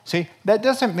Graham. See, that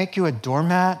doesn't make you a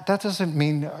doormat. That doesn't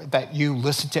mean that you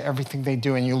listen to everything they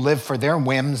do and you live for their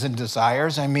whims and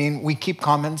desires. I mean, we keep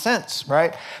common sense,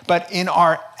 right? But in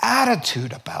our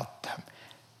attitude about them,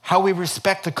 how we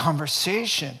respect the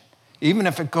conversation, even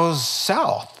if it goes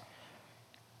south.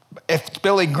 If it's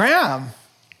Billy Graham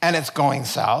and it's going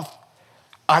south,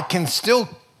 I can still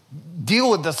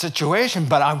deal with the situation,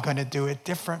 but I'm going to do it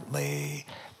differently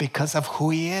because of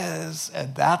who he is.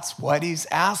 And that's what he's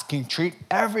asking. Treat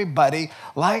everybody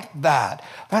like that.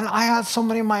 And I had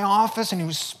somebody in my office and he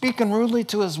was speaking rudely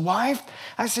to his wife.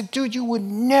 I said, dude, you would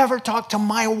never talk to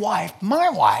my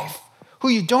wife, who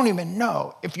you don't even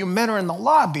know. If you met her in the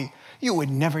lobby, you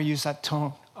would never use that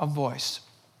tone of voice.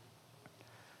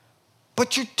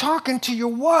 But you're talking to your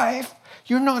wife,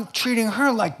 you're not treating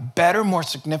her like better, more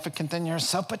significant than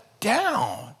yourself, but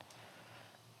down.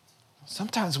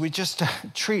 Sometimes we just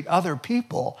treat other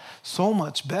people so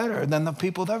much better than the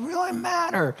people that really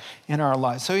matter in our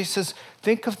lives. So he says,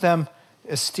 think of them,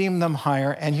 esteem them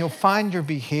higher, and you'll find your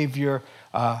behavior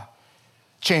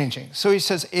changing. So he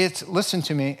says, listen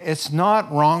to me, it's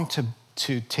not wrong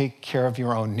to take care of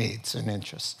your own needs and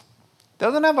interests.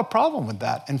 Doesn't have a problem with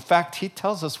that. In fact, he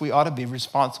tells us we ought to be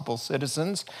responsible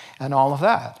citizens and all of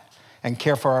that, and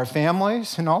care for our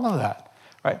families and all of that,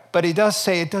 right? But he does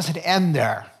say it doesn't end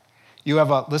there. You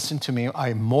have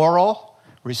a moral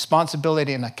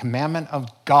responsibility and a commandment of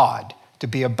God to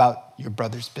be about your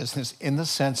brother's business in the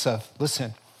sense of,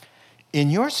 listen, in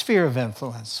your sphere of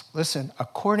influence, listen,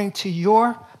 according to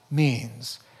your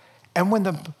means, and when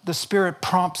the Spirit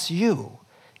prompts you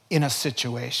in a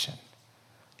situation,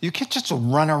 you can't just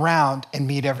run around and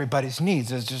meet everybody's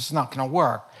needs. It's just not going to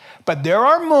work. But there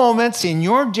are moments in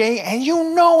your day, and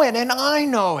you know it, and I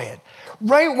know it,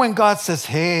 right when God says,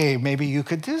 hey, maybe you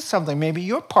could do something. Maybe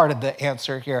you're part of the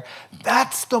answer here.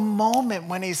 That's the moment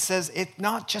when he says, it's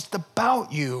not just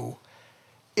about you.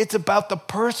 It's about the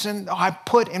person I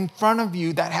put in front of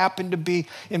you that happened to be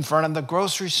in front of the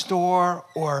grocery store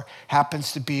or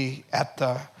happens to be at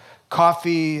the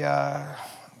coffee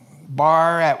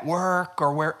bar at work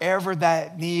or wherever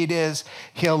that need is.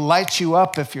 He'll light you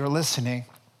up if you're listening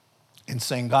and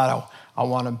saying, God, I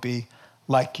want to be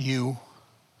like you,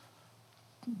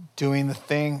 doing the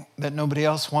thing that nobody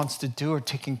else wants to do or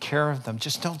taking care of them.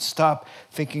 Just don't stop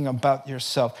thinking about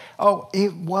yourself. Oh,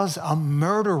 it was a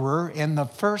murderer, in the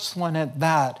first one at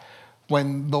that,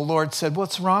 when the Lord said,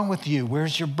 what's wrong with you?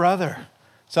 Where's your brother?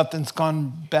 Something's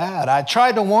gone bad. I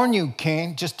tried to warn you,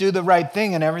 Cain, just do the right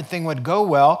thing and everything would go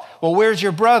well. Well, where's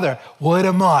your brother? What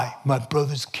am I, my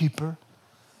brother's keeper?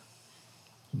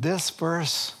 This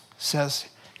verse says,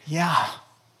 yeah,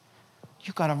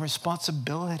 you got a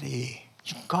responsibility.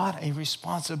 You got a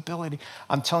responsibility.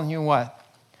 I'm telling you what,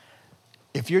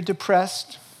 if you're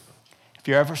depressed, if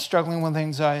you're ever struggling with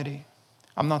anxiety,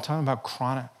 I'm not talking about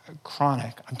chronic.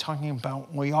 I'm talking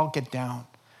about we all get down.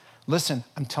 Listen,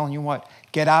 I'm telling you what,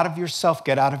 get out of yourself,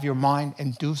 get out of your mind,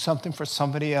 and do something for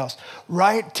somebody else.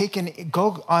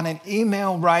 Go on an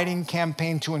email writing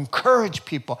campaign to encourage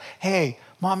people. Hey,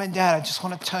 Mom and Dad, I just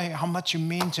want to tell you how much you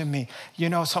mean to me. You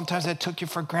know, sometimes I took you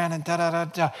for granted,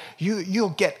 You'll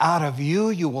get out of you.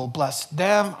 You will bless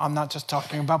them. I'm not just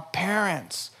talking about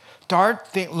parents.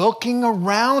 Start looking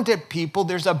around at people.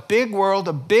 There's a big world,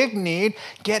 a big need.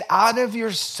 Get out of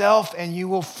yourself and you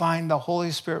will find the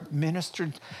Holy Spirit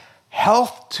ministered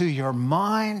health to your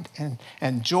mind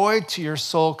and joy to your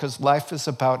soul, because life is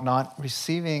about not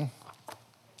receiving.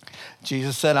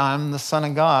 Jesus said, I'm the Son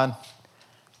of God.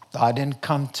 I didn't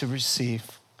come to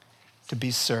receive, to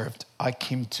be served. I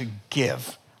came to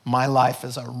give my life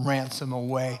as a ransom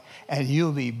away, and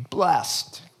you'll be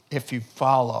blessed if you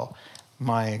follow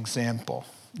my example.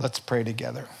 Let's pray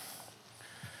together.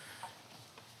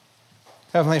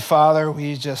 Heavenly Father,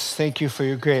 we just thank you for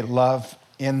your great love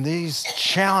in these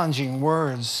challenging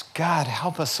words. God,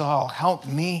 help us all. Help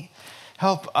me.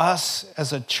 Help us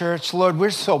as a church. Lord, we're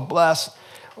so blessed.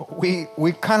 We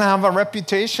kind of have a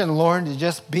reputation, Lord, to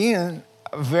just being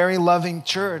a very loving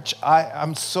church.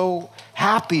 I'm so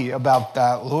happy about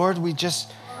that, Lord. We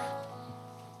just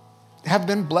have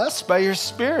been blessed by your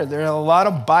Spirit. There are a lot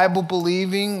of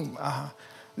Bible-believing,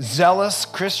 zealous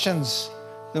Christians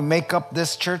who make up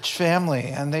this church family,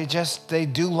 and they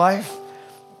do life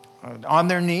on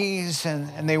their knees,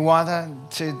 and they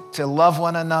want to love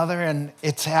one another, and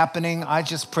it's happening. I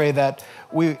just pray that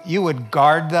you would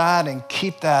guard that and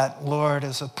keep that, Lord,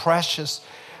 as a precious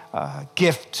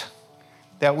gift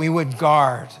that we would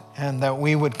guard and that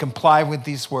we would comply with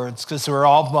these words, because we're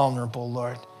all vulnerable,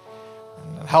 Lord.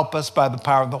 And help us by the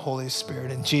power of the Holy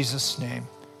Spirit. In Jesus' name,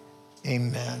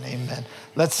 amen, amen.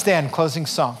 Let's stand, closing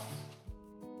song.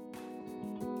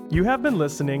 You have been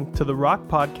listening to the Rock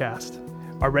Podcast.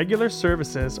 Our regular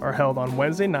services are held on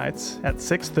Wednesday nights at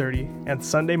 6:30 and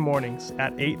Sunday mornings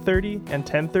at 8:30 and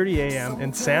 10:30 a.m.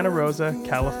 in Santa Rosa,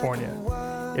 California.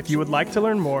 If you would like to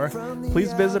learn more,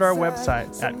 please visit our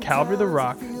website at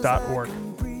calvarytherock.org.